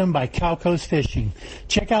system by Cal Coast Fishing.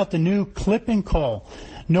 Check out the new Clip and Cull.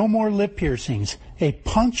 No more lip piercings. A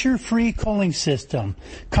puncture-free culling system.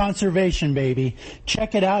 Conservation, baby.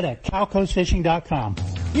 Check it out at calcoastfishing.com.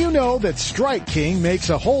 You know that Strike King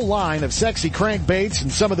makes a whole line of sexy crankbaits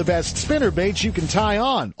and some of the best spinner baits you can tie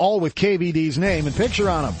on, all with KVD's name and picture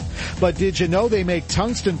on them. But did you know they make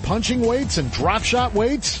tungsten punching weights and drop shot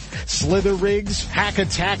weights? Slither rigs, hack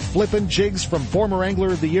attack flippin' jigs from former Angler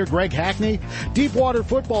of the Year Greg Hackney, deep water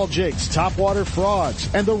football jigs, top water frogs,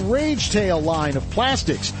 and the Rage Tail line of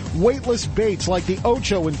plastics, weightless baits like the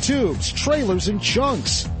Ocho and tubes, trailers and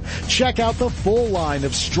chunks. Check out the full line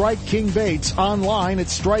of Strike King baits online at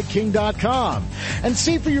StrikeKing.com and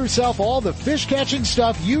see for yourself all the fish catching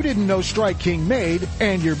stuff you didn't know Strike King made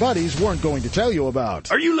and your buddies weren't going to tell you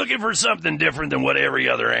about. Are you looking for something different than what every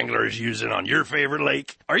other angler is using on your favorite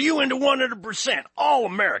lake? Are you into 100%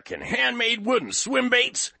 all-American handmade wooden swim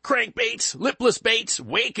baits, crankbaits, lipless baits,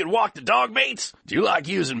 wake and walk the dog baits? Do you like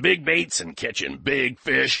using big baits and catching big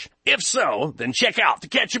fish? If so, then check out the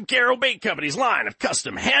Ketchup Carroll Bait Company's line of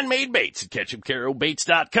custom handmade baits at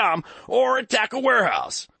ketchupcarrollbaits.com or at Tackle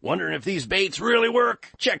Warehouse. Wondering if these baits really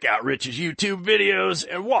work? Check out Rich's YouTube videos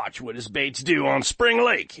and watch what his baits do on Spring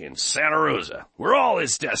Lake in Santa Rosa, where all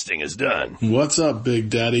his testing is done. What's up,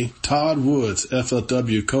 Big Daddy? Todd Woods,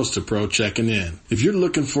 FLW Costa Pro checking in. If you're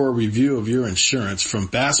looking for a review of your insurance from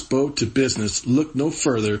bass boat to business, look no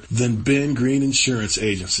further than Ben Green Insurance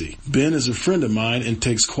Agency. Ben is a friend of mine and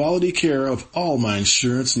takes quality care of all my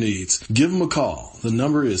insurance needs. Give him a call. The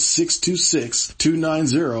number is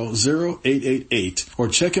 626-290-0888 or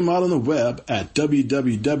check him out on the web at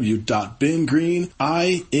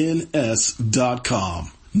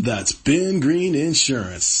www.bengreenins.com. That's Ben Green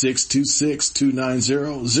Insurance,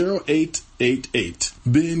 626-290-0888.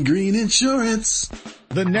 Ben Green Insurance.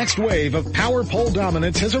 The next wave of power pole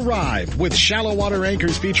dominance has arrived with shallow water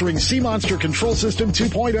anchors featuring Sea Monster Control System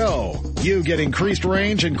 2.0. You get increased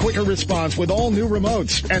range and quicker response with all new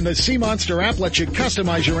remotes, and the Sea Monster app lets you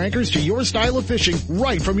customize your anchors to your style of fishing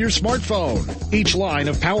right from your smartphone. Each line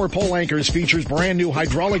of power pole anchors features brand new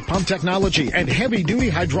hydraulic pump technology and heavy duty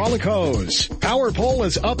hydraulic hose. Power Pole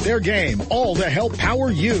has upped their game, all to help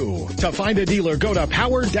power you. To find a dealer, go to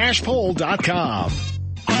power-pole.com.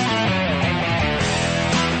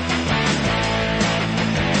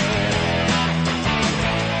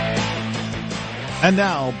 And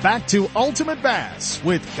now, back to Ultimate Bass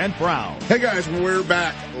with Kent Brown. Hey guys, we're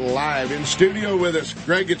back live in studio with us.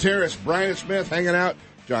 Greg Gutierrez, Bryant Smith hanging out.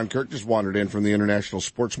 John Kirk just wandered in from the International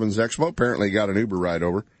Sportsman's Expo. Apparently he got an Uber ride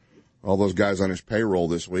over. All those guys on his payroll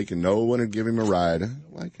this week, and no one would give him a ride. I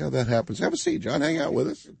like how that happens. Have a seat, John. Hang out with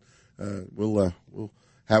us. We'll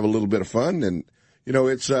have a little bit of fun. And,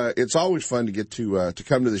 it's always fun to get to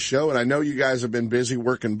come to the show. And I know you guys have been busy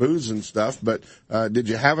working booths and stuff, but, did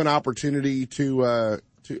you have an opportunity to,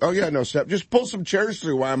 oh yeah, no, Sep, just pull some chairs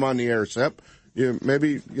through while I'm on the air, Sep.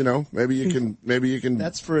 Maybe you can.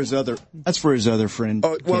 That's for his other friend.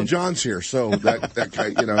 Oh, well, John's here, so that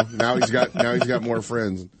guy, now he's got more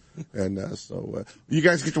friends. And, so, you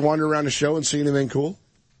guys get to wander around the show and see anything cool?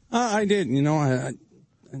 I did.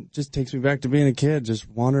 It just takes me back to being a kid, just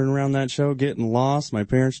wandering around that show, getting lost, my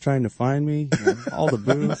parents trying to find me, all the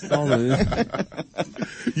booths, all the...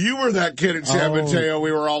 You were that kid at San Mateo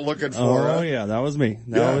we were all looking for. Oh, yeah, that was me.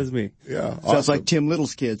 That was me. Yeah. Sounds like Tim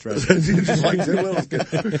Little's kids, right? Just like Tim Little's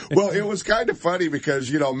kids. Well, it was kind of funny because,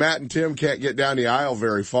 Matt and Tim can't get down the aisle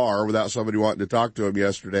very far without somebody wanting to talk to them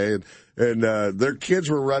yesterday. And their kids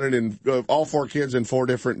were running in, all 4 kids in 4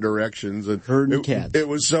 different directions. And herding cats. It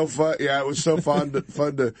was so fun. Yeah, it was so fun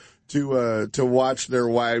to watch their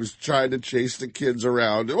wives trying to chase the kids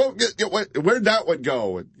around. Well, where'd that one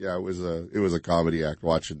go? And yeah, it was a comedy act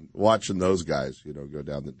watching those guys, go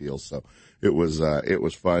down the deal. So it was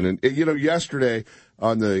fun. And, yesterday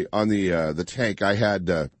on the tank, I had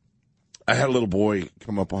a little boy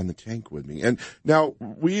come up on the tank with me. And now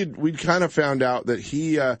we'd kind of found out that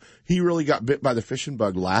he really got bit by the fishing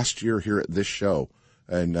bug last year here at this show.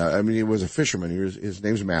 And, he was a fisherman. His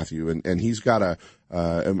name's Matthew, and he's got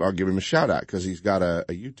and I'll give him a shout out because he's got a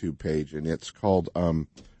YouTube page, and it's called,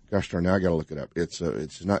 gosh darn, now I gotta look it up.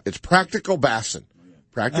 It's Practical Bassin.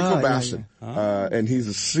 Practical Bassin. Yeah. And he's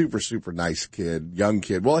a super, super nice kid, young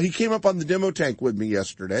kid. Well, he came up on the demo tank with me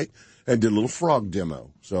yesterday and did a little frog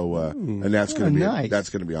demo. So, and that's going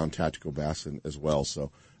to be on Tactical Bassin as well.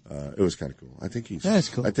 So, it was kind of cool. That's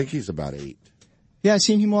cool. I think he's about 8. Yeah, I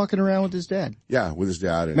seen him walking around with his dad. Yeah, with his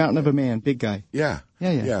dad. And, Mountain of a man, big guy. Yeah.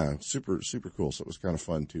 Yeah. Super, super cool. So it was kind of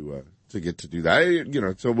fun to get to do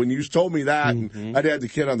that. So when you told me that, and I'd had the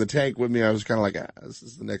kid on the tank with me, I was kind of like, this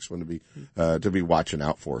is the next one to be watching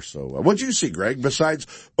out for. So, what'd you see, Greg? Besides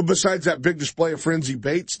that big display of frenzy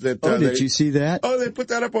baits that, did you see that? Oh, they put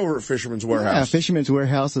that up over at Fisherman's Warehouse. Yeah, Fisherman's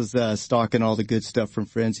Warehouse is, stocking all the good stuff from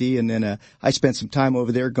Frenzy. And then, I spent some time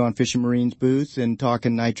over there going fishing Marine's booth and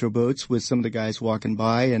talking nitro boats with some of the guys walking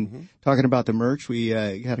by and talking about the merch. We,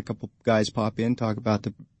 had a couple guys pop in, talk about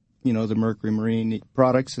the Mercury Marine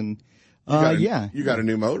products and, You got a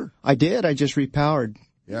new motor? I did. I just repowered.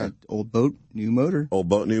 Yeah. Old boat, new motor. Old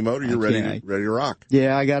boat, new motor. You're ready to rock.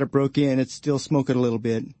 Yeah, I got it broke in. It's still smoking a little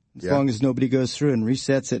bit. As long as nobody goes through and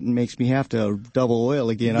resets it and makes me have to double oil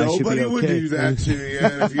again, I should be okay. Nobody would do that to you.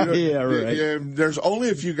 If you yeah, right. Yeah, there's only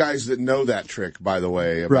a few guys that know that trick, by the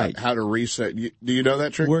way, about how to reset. Do you know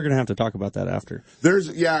that trick? We're going to have to talk about that after. There's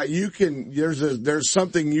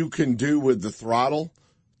something you can do with the throttle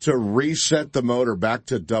to reset the motor back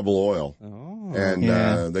to double oil. Oh.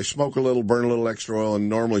 And they smoke a little, burn a little extra oil, and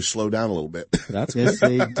normally slow down a little bit. That's yes,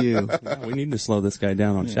 they do. Yeah, we need to slow this guy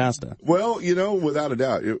down on Shasta. Well, without a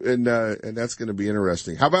doubt, and that's going to be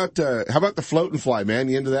interesting. How about the float and fly, man?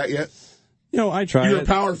 You into that yet? I tried. You're a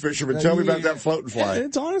power fisherman. Tell me about that float and fly.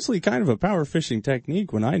 It's honestly kind of a power fishing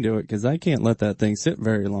technique when I do it because I can't let that thing sit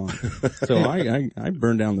very long. So I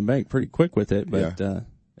burn down the bank pretty quick with it, but.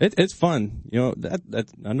 It's fun.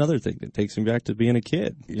 That's another thing that takes me back to being a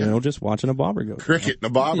kid. Just watching a bobber go. Cricket and a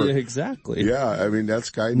bobber. Yeah, exactly. Yeah, that's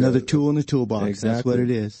kind of. Another tool in the toolbox. Exactly. That's what it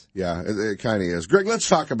is. Yeah, it kind of is. Greg, let's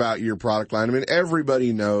talk about your product line.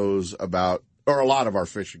 Everybody knows about, or a lot of our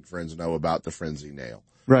fishing friends know about the Frenzy Nail.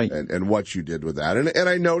 Right. And what you did with that. And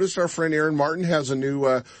I noticed our friend Aaron Martin has a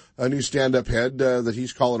new stand-up head, that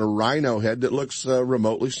he's calling a rhino head that looks,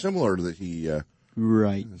 remotely similar to that he,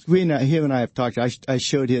 Right. Him and I have talked. I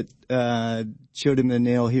showed him the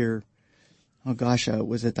nail here. Oh gosh,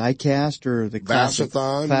 was it the iCast or the Classic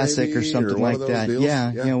or something like that? Deals?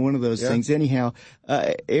 Yeah, one of those things. Anyhow,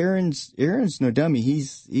 Aaron's no dummy.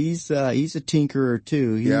 He's a tinkerer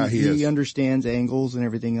too. He understands angles and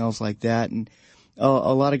everything else like that. And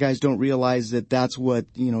a lot of guys don't realize that that's what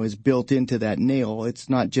is built into that nail. It's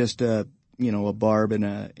not just a barb and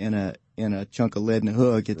a chunk of lead and a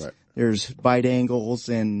hook. There's bite angles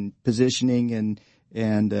and positioning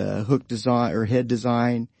and hook design or head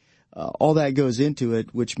design. All that goes into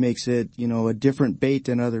it, which makes it, a different bait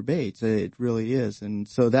than other baits. It really is. And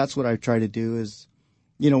so that's what I try to do is,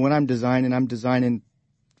 when I'm designing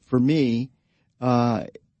for me,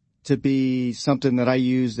 to be something that I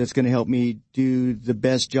use that's going to help me do the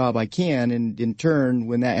best job I can. And in turn,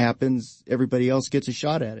 when that happens, everybody else gets a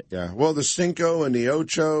shot at it. Yeah. Well, the Cinco and the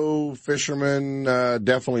Ocho fishermen,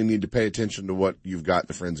 definitely need to pay attention to what you've got in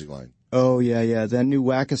the Frenzy line. Oh yeah. That new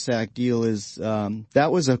Whack-A-Sack deal is,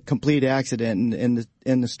 that was a complete accident.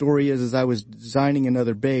 And the story is I was designing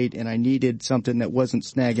another bait and I needed something that wasn't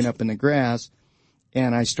snagging up in the grass.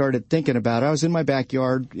 And I started thinking about it. I was in my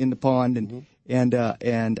backyard in the pond and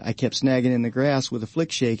I kept snagging in the grass with a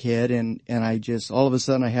flick shake head. And I just, all of a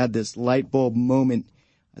sudden I had this light bulb moment.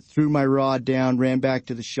 I threw my rod down, ran back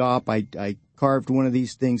to the shop. I carved one of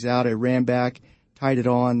these things out. I ran back, tied it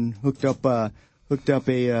on, hooked up a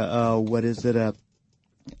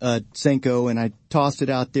Senko, and I tossed it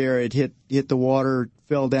out there. It hit the water,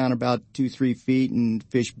 fell down about 2-3 feet, and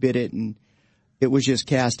fish bit it, and it was just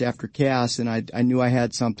cast after cast, and I knew I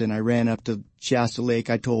had something. I ran up to Shasta Lake.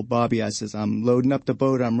 I told Bobby, I says, I'm loading up the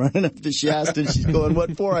boat. I'm running up to Shasta. And she's going,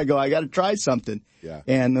 what for? I go, I got to try something. Yeah.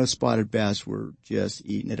 And those spotted bass were just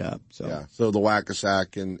eating it up. So. Yeah. So the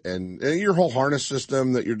Whack-A-Sack and your whole harness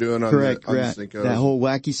system that you're doing on Correct, the Senkos. That whole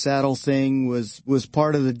wacky saddle thing was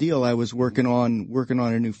part of the deal. I was working on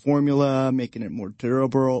a new formula, making it more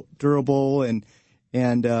durable and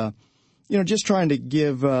just trying to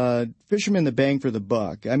give fishermen the bang for the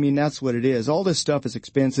buck. I mean, that's what it is. All this stuff is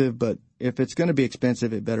expensive, but if it's going to be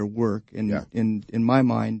expensive, it better work. And in my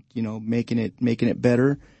mind, making it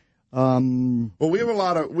better. Well, we have a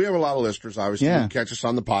lot of listeners. Obviously, you can catch us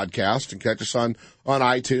on the podcast and catch us on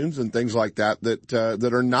iTunes and things like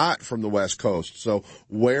that are not from the West Coast. So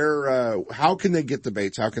how can they get the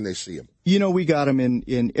baits? How can they see them? We got them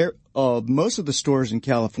in most of the stores in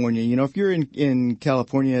California. If you're in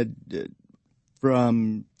California,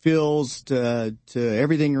 from Phil's to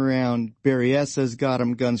everything around, Berryessa's got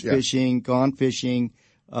them, Guns Fishing, Gone Fishing,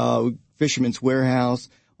 Fisherman's Warehouse,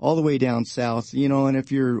 all the way down south, and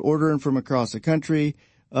if you're ordering from across the country,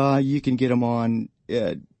 you can get them on,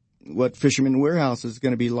 what Fisherman Warehouse is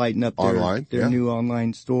going to be lighting up their new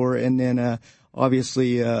online store. And then,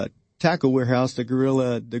 obviously, Tackle Warehouse, the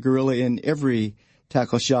gorilla in every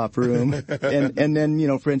tackle shop room. and then,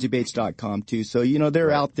 frenzybaits.com too. So, they're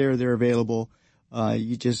out there, they're available.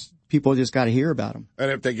 People just got to hear about them.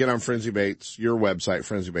 And if they get on Frenzy Baits, your website,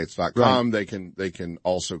 frenzybaits.com, they can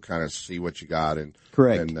also kind of see what you got and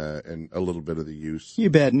correct and a little bit of the use. You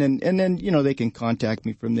bet. And then they can contact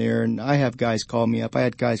me from there. And I have guys call me up. I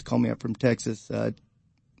had guys call me up from Texas a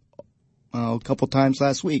couple times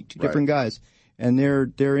last week, two different guys, and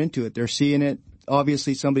they're into it. They're seeing it.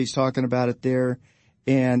 Obviously, somebody's talking about it there,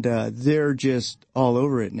 and they're just all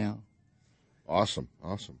over it now. Awesome.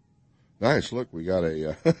 Nice. Look, we got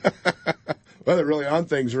a, well, they're really on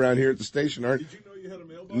things around here at the station, aren't you? Did you know you had a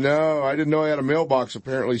mailbox? No, I didn't know I had a mailbox.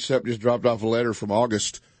 Apparently, Sepp just dropped off a letter from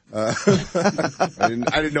August. I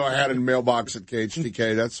didn't know I had a mailbox at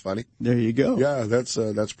KHTK. That's funny. There you go. Yeah,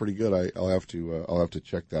 that's pretty good. I'll have to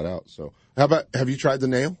check that out. So have you tried the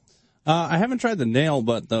nail? I haven't tried the nail,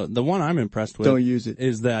 but the one I'm impressed with. Don't use it.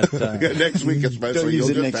 Is that, next week especially, you'll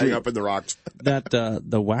just hang up in the rocks. That,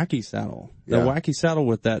 the wacky saddle. The wacky saddle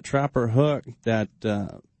with that trapper hook, that,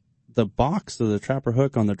 the box of the trapper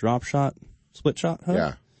hook on the drop shot, split shot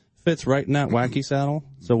hook. Fits right in that wacky saddle.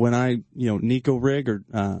 So when I, Nico rig or,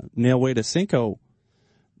 nail weight a Senko,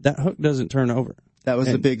 that hook doesn't turn over. That was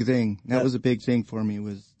the big thing. That was a big thing for me,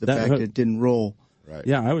 was the fact that it didn't roll. Right.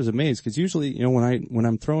 Yeah, I was amazed because usually, when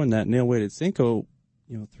I'm throwing that nail weighted Senko,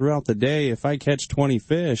 throughout the day, if I catch 20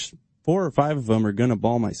 fish, 4 or 5 of them are going to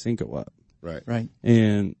ball my Senko up. Right.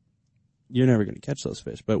 And you're never going to catch those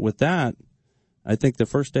fish. But with that, I think the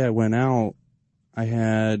first day I went out,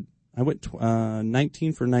 I went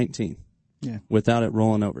 19 for 19. Yeah. Without it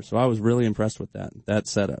rolling over. So I was really impressed with that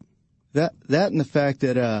setup. That and the fact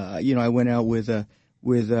that, I went out with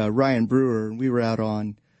Ryan Brewer, and we were out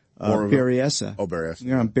on, Berryessa. Oh, Berryessa.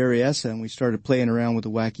 We were on Berryessa, and we started playing around with a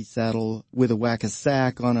wacky saddle, with a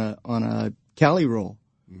Whack-A-Sack on a Cali roll.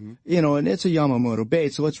 Mm-hmm. And it's a Yamamoto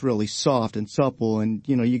bait, so it's really soft and supple, and,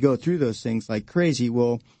 you go through those things like crazy.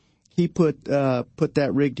 Well, he put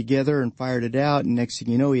that rig together and fired it out, and next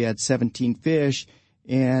thing you know, he had 17 fish,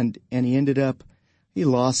 and he ended up, he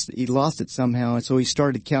lost it somehow, and so he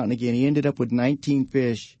started counting again. He ended up with 19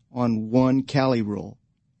 fish on one Cali roll.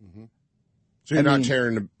 So you're not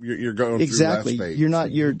tearing you're going exactly. through less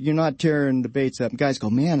baits. You're not tearing the baits up. And guys go,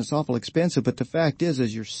 man, it's awful expensive. But the fact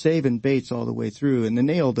is you're saving baits all the way through. And the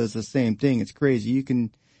nail does the same thing. It's crazy. You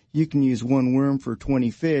can use one worm for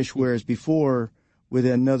 20 fish, whereas before with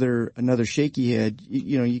another shaky head,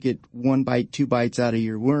 you get 1 bite, 2 bites out of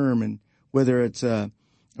your worm, and whether it's a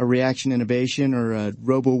reaction innovation or a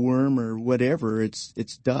robo worm or whatever, it's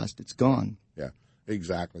dust. It's gone. Yeah,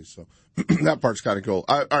 exactly. So that part's kind of cool.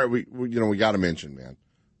 All right, we got to mention, man.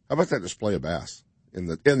 How about that display of bass in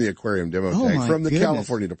the aquarium demo tank from the goodness.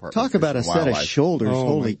 California Department Talk about a set of shoulders. Oh,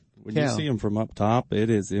 Holy When you see them from up top, it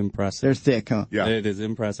is impressive. They're thick, huh? Yeah. It is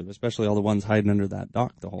impressive, especially all the ones hiding under that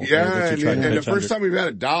dock the whole day. Yeah, and the first time we've had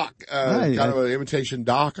a dock, kind of an imitation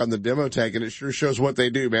dock on the demo tank, and it sure shows what they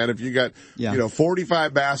do, man. If you got,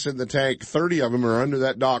 45 bass in the tank, 30 of them are under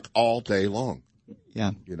that dock all day long.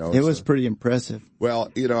 Yeah. It was pretty impressive.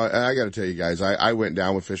 Well, I got to tell you guys, I went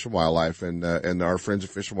down with Fish and Wildlife, and our friends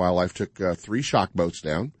at Fish and Wildlife took 3 shock boats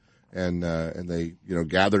down. And they,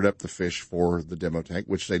 gathered up the fish for the demo tank,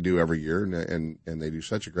 which they do every year, and they do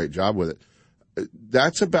such a great job with it.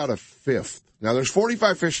 That's about a fifth. Now there's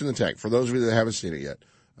 45 fish in the tank. For those of you that haven't seen it yet,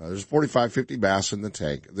 there's 45, 50 bass in the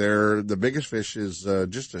tank. The biggest fish is,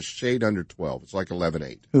 just a shade under 12. It's like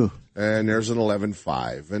 11.8. And there's an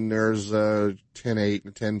 11.5, and there's a 10.8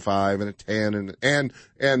 and a 10.5 and a 10,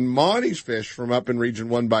 and Monty's fish from up in Region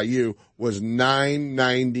 1 by you was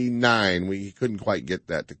 9.99. We couldn't quite get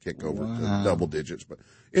that to kick over to double digits, but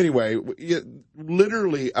anyway,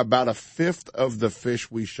 literally about a fifth of the fish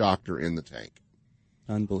we shocked are in the tank.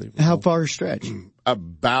 Unbelievable. How far a stretch?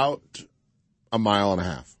 About a mile and a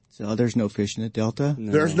half. So there's no fish in the Delta?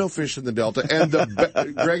 No. There's no fish in the Delta. And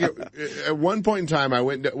Greg, at one point in time,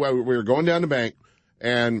 we were going down the bank,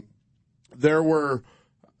 and there was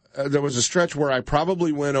a stretch where I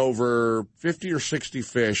probably went over 50 or 60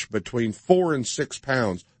 fish between 4 and 6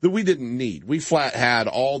 pounds that we didn't need. We flat had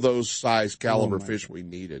all those size caliber fish we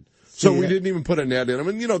needed. So we didn't even put a net in them.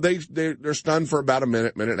 And, they're stunned for about a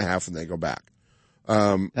minute and a half, and they go back.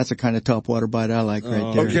 That's the kind of topwater bite I like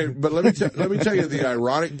right there. Okay, but let me tell you the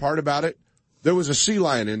ironic part about it. There was a sea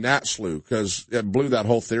lion in that slough, because it blew that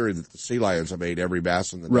whole theory that the sea lions have ate every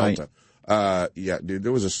bass in the Delta. Dude,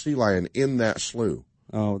 there was a sea lion in that slough.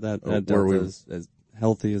 Oh, that Delta is as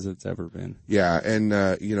healthy as it's ever been. Yeah, and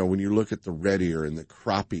when you look at the red ear and the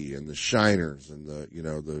crappie and the shiners and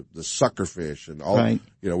the suckerfish and all,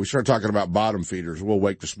 we start talking about bottom feeders, we'll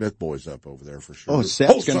wake the Smith boys up over there for sure. Oh,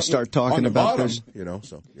 Sepp's going to start talking about those.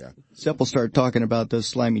 Sepp will start talking about those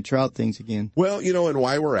slimy trout things again. Well, and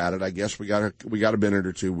while we're at it, I guess we got a minute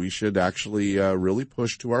or two. We should actually really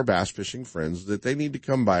push to our bass fishing friends that they need to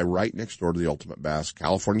come by right next door to the Ultimate Bass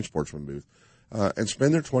California Sportsman booth. And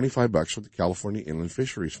spend their $25 with the California Inland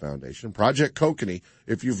Fisheries Foundation. Project Kokanee.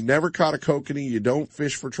 If you've never caught a kokanee, you don't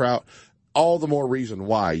fish for trout, all the more reason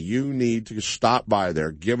why you need to stop by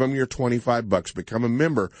there. Give them your $25. Become a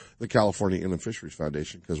member of the California Inland Fisheries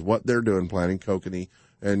Foundation, because what they're doing, planting kokanee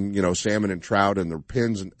and, salmon and trout and their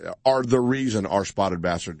pins are the reason our spotted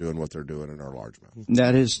bass are doing what they're doing in our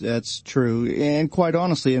largemouth. That's true. And quite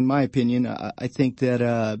honestly, in my opinion, I think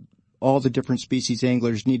that, all the different species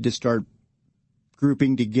anglers need to start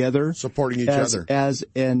grouping together, supporting each other as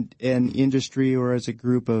an industry or as a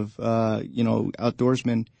group of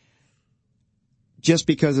outdoorsmen, just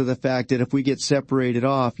because of the fact that if we get separated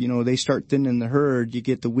off, they start thinning the herd. You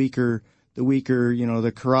get the weaker, the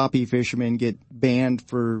crappie fishermen get banned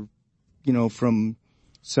from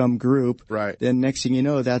some group. Right. Then next thing you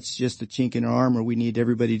know, that's just a chink in our armor. We need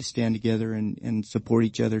everybody to stand together and support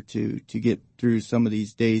each other to get through some of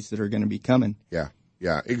these days that are going to be coming.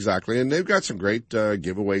 Yeah, exactly. And they've got some great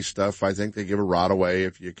giveaway stuff. I think they give a rod away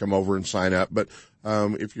if you come over and sign up. But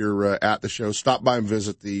if you're at the show, stop by and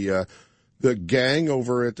visit the gang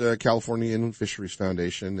over at California Inland Fisheries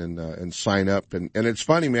Foundation and sign up. And it's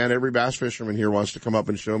funny, man. Every bass fisherman here wants to come up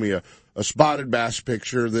and show me a spotted bass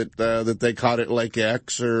picture that they caught at Lake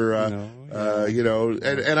X or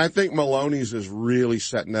and I think Maloney's is really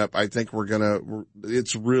setting up. I think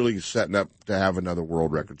it's really setting up to have another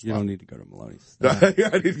world record spot. You don't need to go to Maloney's.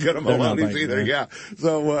 I need to go to Maloney's either. Yeah.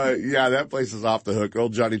 So that place is off the hook.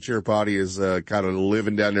 Old Johnny Chirapati is kind of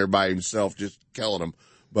living down there by himself, just killing them.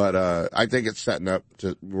 But I think it's setting up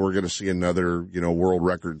we're going to see another, world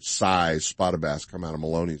record size spotted bass come out of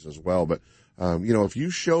Maloney's as well. But, if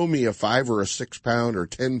you show me a 5 or a 6 pound or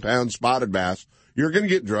 10 pound spotted bass, you're going to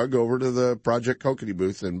get drugged over to the Project Kokanee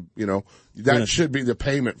booth, and, that should be the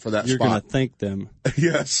payment for that spot. You're going to thank them.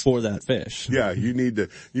 Yes. For that fish. Yeah. You need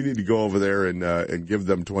to go over there and give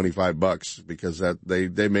them $25 because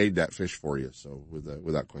they made that fish for you. So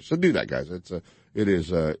without question. So do that, guys. It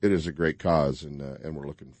is a great cause, and we're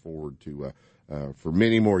looking forward to, for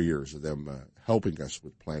many more years of them, helping us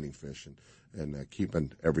with planting fish and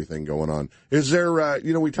keeping everything going on. Is there,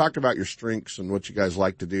 we talked about your strengths and what you guys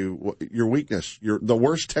like to do. Your weakness, the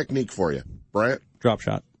worst technique for you, Bryant? Drop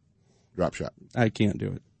shot. I can't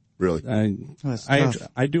do it. Really?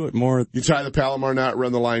 I do it more. You tie the Palomar knot,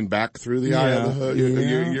 run the line back through the eye of the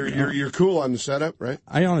hook. You're cool on the setup, right?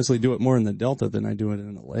 I honestly do it more in the Delta than I do it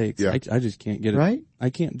in the lakes. Yeah. I just can't get it. Right? I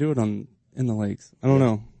can't do it in the lakes. I don't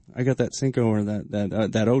know. I got that Cinco or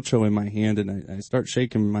that Ocho in my hand, and I start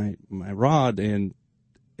shaking my rod, and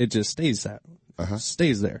it just stays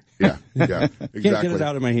stays there. Yeah, exactly. Can't get it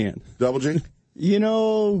out of my hand. Double G? You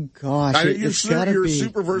know, gosh, you're a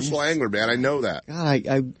super versatile angler, man. I know that.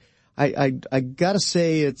 God, I gotta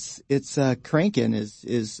say it's cranking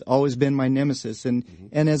is always been my nemesis, and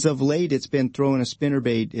as of late, it's been throwing a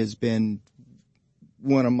spinnerbait has been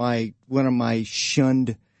one of my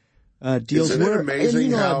shunned deals. Isn't it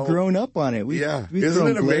amazing how I've grown up on it? Isn't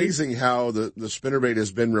it amazing how the spinnerbait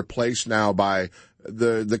has been replaced now by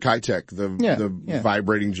the Kitech, the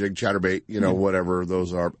vibrating jig chatterbait, whatever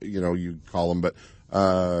those are, you call them, but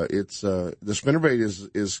it's the spinnerbait is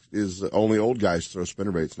only old guys throw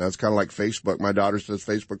spinnerbaits. Now it's kind of like Facebook. My daughter says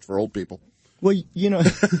Facebook's for old people. Well,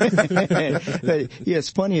 it's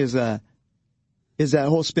funny is that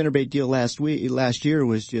whole spinnerbait deal last year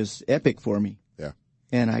was just epic for me. Yeah.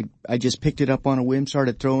 And I just picked it up on a whim,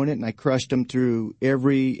 started throwing it, and I crushed them through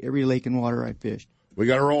every lake and water I fished. We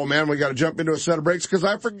got to roll, man. We got to jump into a set of breaks because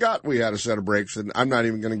I forgot we had a set of breaks, and I'm not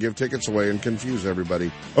even going to give tickets away and confuse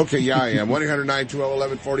everybody. Okay, yeah, I am.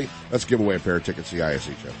 1-800-920-1140. Let's give away a pair of tickets to the ISE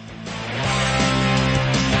show.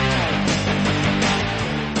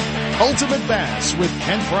 Ultimate Bass with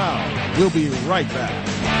Kent Brown. We'll be right back.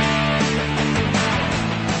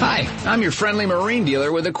 Hi, I'm your friendly marine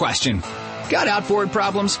dealer with a question. Got outboard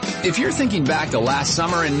problems? If you're thinking back to last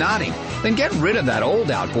summer and nodding, then get rid of that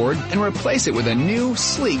old outboard and replace it with a new,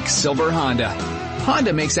 sleek silver Honda.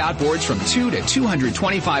 Honda makes outboards from 2 to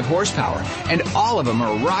 225 horsepower, and all of them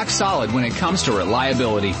are rock solid when it comes to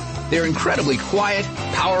reliability. They're incredibly quiet,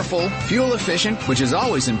 powerful, fuel efficient, which is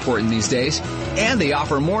always important these days, and they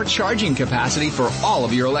offer more charging capacity for all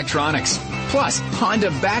of your electronics. Plus, Honda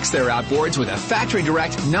backs their outboards with a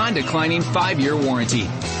factory-direct, non-declining 5-year warranty.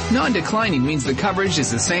 Non-declining means the coverage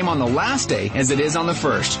is the same on the last day as it is on the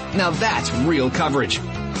first. Now that's real coverage.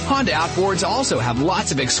 Honda outboards also have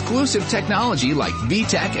lots of exclusive technology like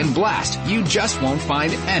VTEC and Blast you just won't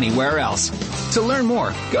find anywhere else. To learn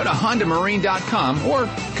more, go to HondaMarine.com or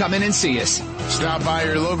come in and see us. Stop by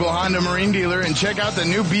your local Honda Marine dealer and check out the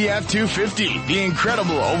new BF250, the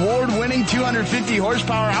incredible award-winning 250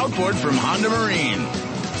 horsepower outboard from Honda Marine.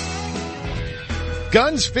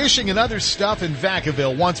 Guns Fishing and Other Stuff in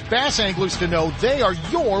Vacaville wants bass anglers to know they are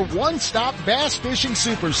your one-stop bass fishing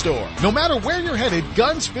superstore. No matter where you're headed,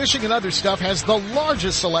 Guns Fishing and Other Stuff has the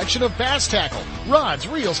largest selection of bass tackle, rods,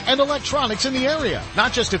 reels, and electronics in the area.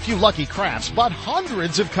 Not just a few lucky crafts, but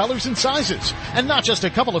hundreds of colors and sizes. And not just a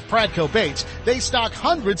couple of Pradco baits, they stock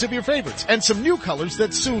hundreds of your favorites and some new colors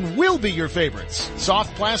that soon will be your favorites.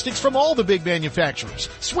 Soft plastics from all the big manufacturers,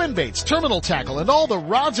 swim baits, terminal tackle, and all the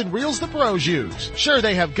rods and reels the pros use. Sure,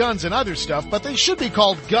 they have guns and other stuff, but they should be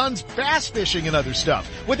called Guns Bass Fishing and Other Stuff.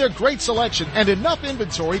 With their great selection and enough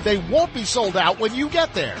inventory, they won't be sold out when you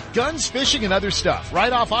get there. Guns Fishing and Other Stuff,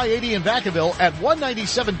 right off I-80 in Vacaville at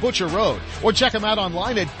 197 Butcher Road. Or check them out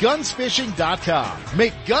online at gunsfishing.com.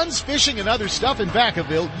 Make Guns Fishing and Other Stuff in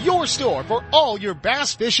Vacaville your store for all your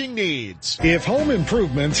bass fishing needs. If home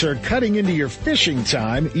improvements are cutting into your fishing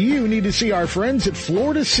time, you need to see our friends at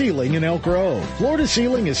Florida Ceiling in Elk Grove. Florida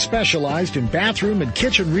Ceiling is specialized in bathroom and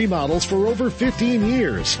kitchen remodels for over 15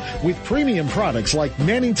 years with premium products like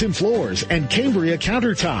Mannington floors and Cambria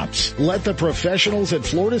countertops. Let the professionals at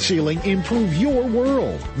Florida Ceiling improve your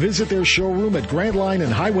world. Visit their showroom at Grand Line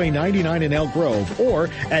and Highway 99 in Elk Grove or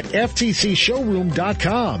at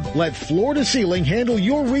ftcshowroom.com. Let Florida Ceiling handle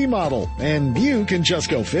your remodel and you can just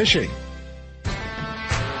go fishing.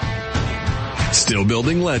 Still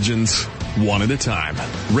building legends, one at a time.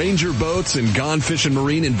 Ranger Boats and Gone Fishing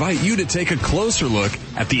Marine invite you to take a closer look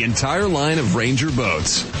at the entire line of Ranger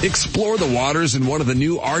boats. Explore the waters in one of the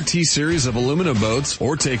new RT series of aluminum boats,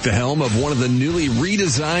 or take the helm of one of the newly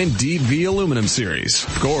redesigned Deep V aluminum series.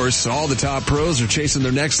 Of course, all the top pros are chasing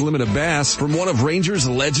their next limit of bass from one of Ranger's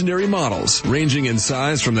legendary models, ranging in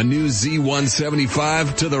size from the new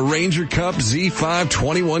Z175 to the Ranger Cup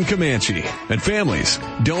Z521 Comanche. And families,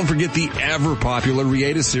 don't forget the ever-popular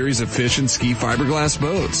Rieta series of fish and ski fiberglass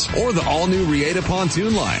boats, or the all-new Rieta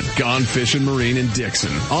pontoon line. Gone Fishing Marine in Dixon.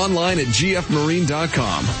 Online at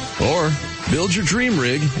gfmarine.com or build your dream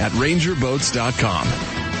rig at rangerboats.com.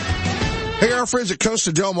 Hey, our friends at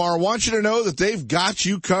Costa Del Mar want you to know that they've got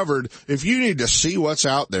you covered if you need to see what's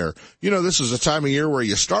out there. You know, this is a time of year where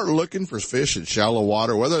you start looking for fish in shallow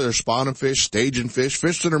water, whether they're spawning fish, staging fish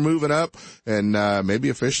that are moving up, and maybe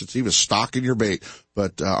a fish that's even stalking your bait.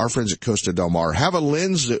 But our friends at Costa Del Mar have a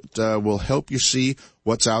lens that will help you see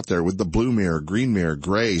what's out there with the blue mirror, green mirror,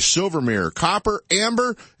 gray, silver mirror, copper,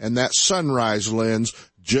 amber, and that sunrise lens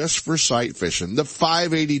just for sight fishing. The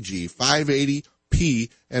 580G, 580P,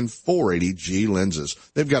 and 480G lenses.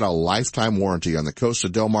 They've got a lifetime warranty on the Costa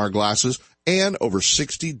Del Mar glasses and over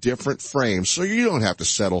 60 different frames. So you don't have to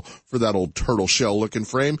settle for that old turtle shell looking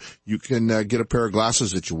frame. You can get a pair of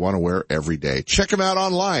glasses that you want to wear every day. Check them out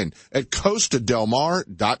online at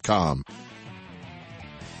CostaDelMar.com.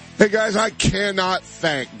 Hey guys, I cannot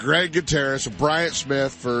thank Greg Gutierrez and Bryant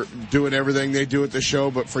Smith for doing everything they do at the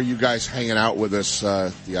show, but for you guys hanging out with us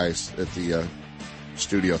at the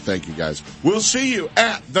studio. Thank you guys. We'll see you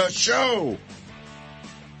at the show.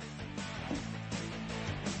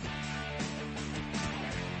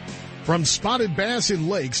 From spotted bass in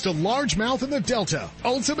lakes to largemouth in the Delta,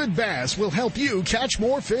 Ultimate Bass will help you catch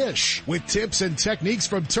more fish. With tips and techniques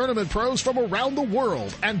from tournament pros from around the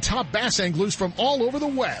world and top bass anglers from all over the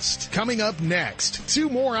West. Coming up next, 2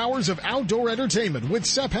 more hours of outdoor entertainment with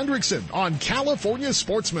Sepp Hendrickson on California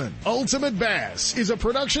Sportsman. Ultimate Bass is a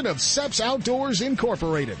production of Sepp's Outdoors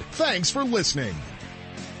Incorporated. Thanks for listening.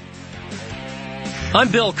 I'm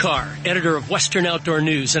Bill Carr, editor of Western Outdoor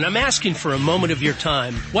News, and I'm asking for a moment of your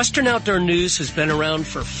time. Western Outdoor News has been around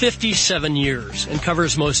for 57 years and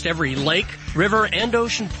covers most every lake, river, and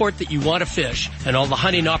ocean port that you want to fish, and all the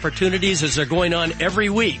hunting opportunities as they're going on every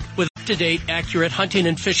week with up-to-date, accurate hunting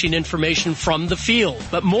and fishing information from the field.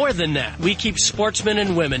 But more than that, we keep sportsmen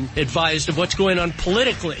and women advised of what's going on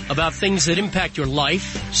politically about things that impact your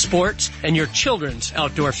life, sports, and your children's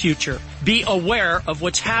outdoor future. Be aware of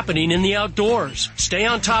what's happening in the outdoors. Stay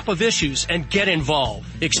on top of issues and get involved.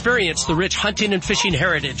 Experience the rich hunting and fishing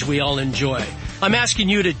heritage we all enjoy. I'm asking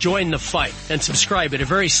you to join the fight and subscribe at a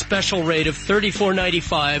very special rate of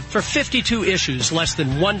 $34.95 for 52 issues, less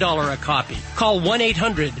than $1 a copy. Call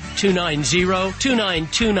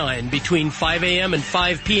 1-800-290-2929 between 5 a.m. and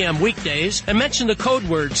 5 p.m. weekdays and mention the code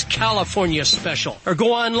words California Special. Or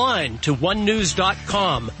go online to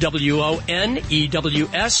onenews.com,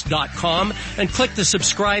 WONEWS.com, and click the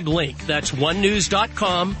subscribe link. That's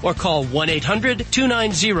onenews.com, or call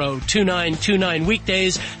 1-800-290-2929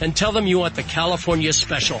 weekdays and tell them you want the California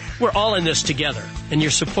Special. We're all in this together, and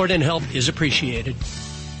your support and help is appreciated.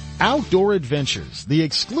 Outdoor Adventures, the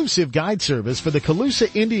exclusive guide service for the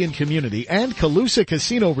Calusa Indian community and Calusa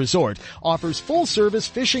Casino Resort, offers full-service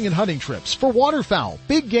fishing and hunting trips for waterfowl,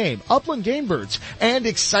 big game, upland game birds, and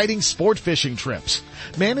exciting sport fishing trips.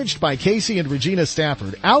 Managed by Casey and Regina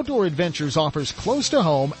Stafford, Outdoor Adventures offers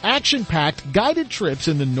close-to-home, action-packed guided trips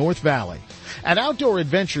in the North Valley. At Outdoor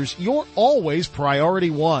Adventures, you're always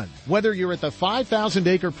priority one. Whether you're at the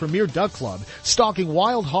 5,000-acre Premier Duck Club, stalking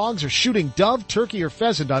wild hogs, or shooting dove, turkey, or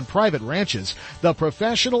pheasant on private ranches, the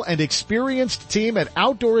professional and experienced team at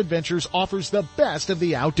Outdoor Adventures offers the best of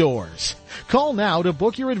the outdoors. Call now to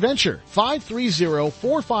book your adventure,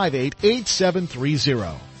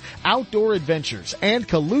 530-458-8730. Outdoor Adventures and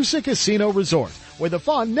Calusa Casino Resort, where the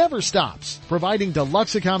fun never stops, providing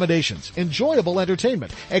deluxe accommodations, enjoyable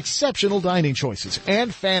entertainment, exceptional dining choices,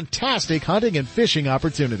 and fantastic hunting and fishing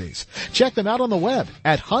opportunities. Check them out on the web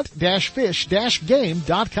at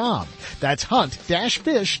hunt-fish-game.com. That's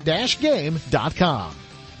hunt-fish-game.com.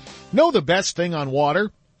 Know the best thing on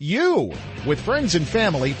water? You! With friends and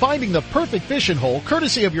family, finding the perfect fishing hole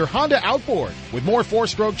courtesy of your Honda Outboard. With more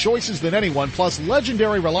 4-stroke choices than anyone, plus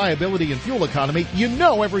legendary reliability and fuel economy, you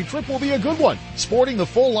know every trip will be a good one. Sporting the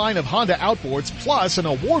full line of Honda Outboards, plus an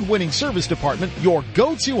award-winning service department, your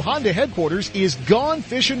go-to Honda headquarters is Gone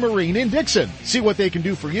Fishin' Marine in Dixon. See what they can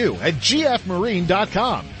do for you at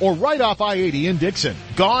gfmarine.com or right off I-80 in Dixon.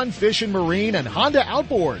 Gone Fishin' Marine and Honda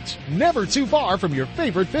Outboards. Never too far from your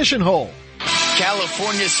favorite fishing hole.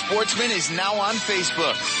 California Sportsman is now on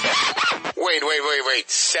Facebook. Wait.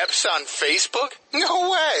 Sepp's on Facebook? No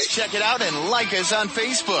way. Check it out and like us on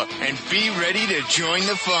Facebook. And be ready to join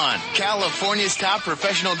the fun. California's top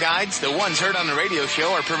professional guides, the ones heard on the radio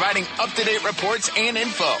show, are providing up-to-date reports and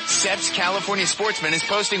info. Sepp's California Sportsman is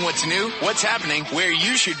posting what's new, what's happening, where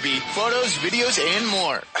you should be, photos, videos, and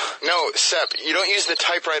more. No, Sepp, you don't use the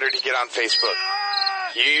typewriter to get on Facebook.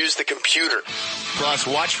 You use the computer. Plus,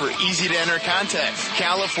 watch for easy-to-enter contests.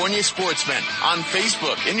 California Sportsman on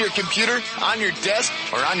Facebook, in your computer, on your desk,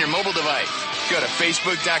 or on your mobile device. Go to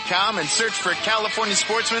Facebook.com and search for California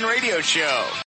Sportsman Radio Show.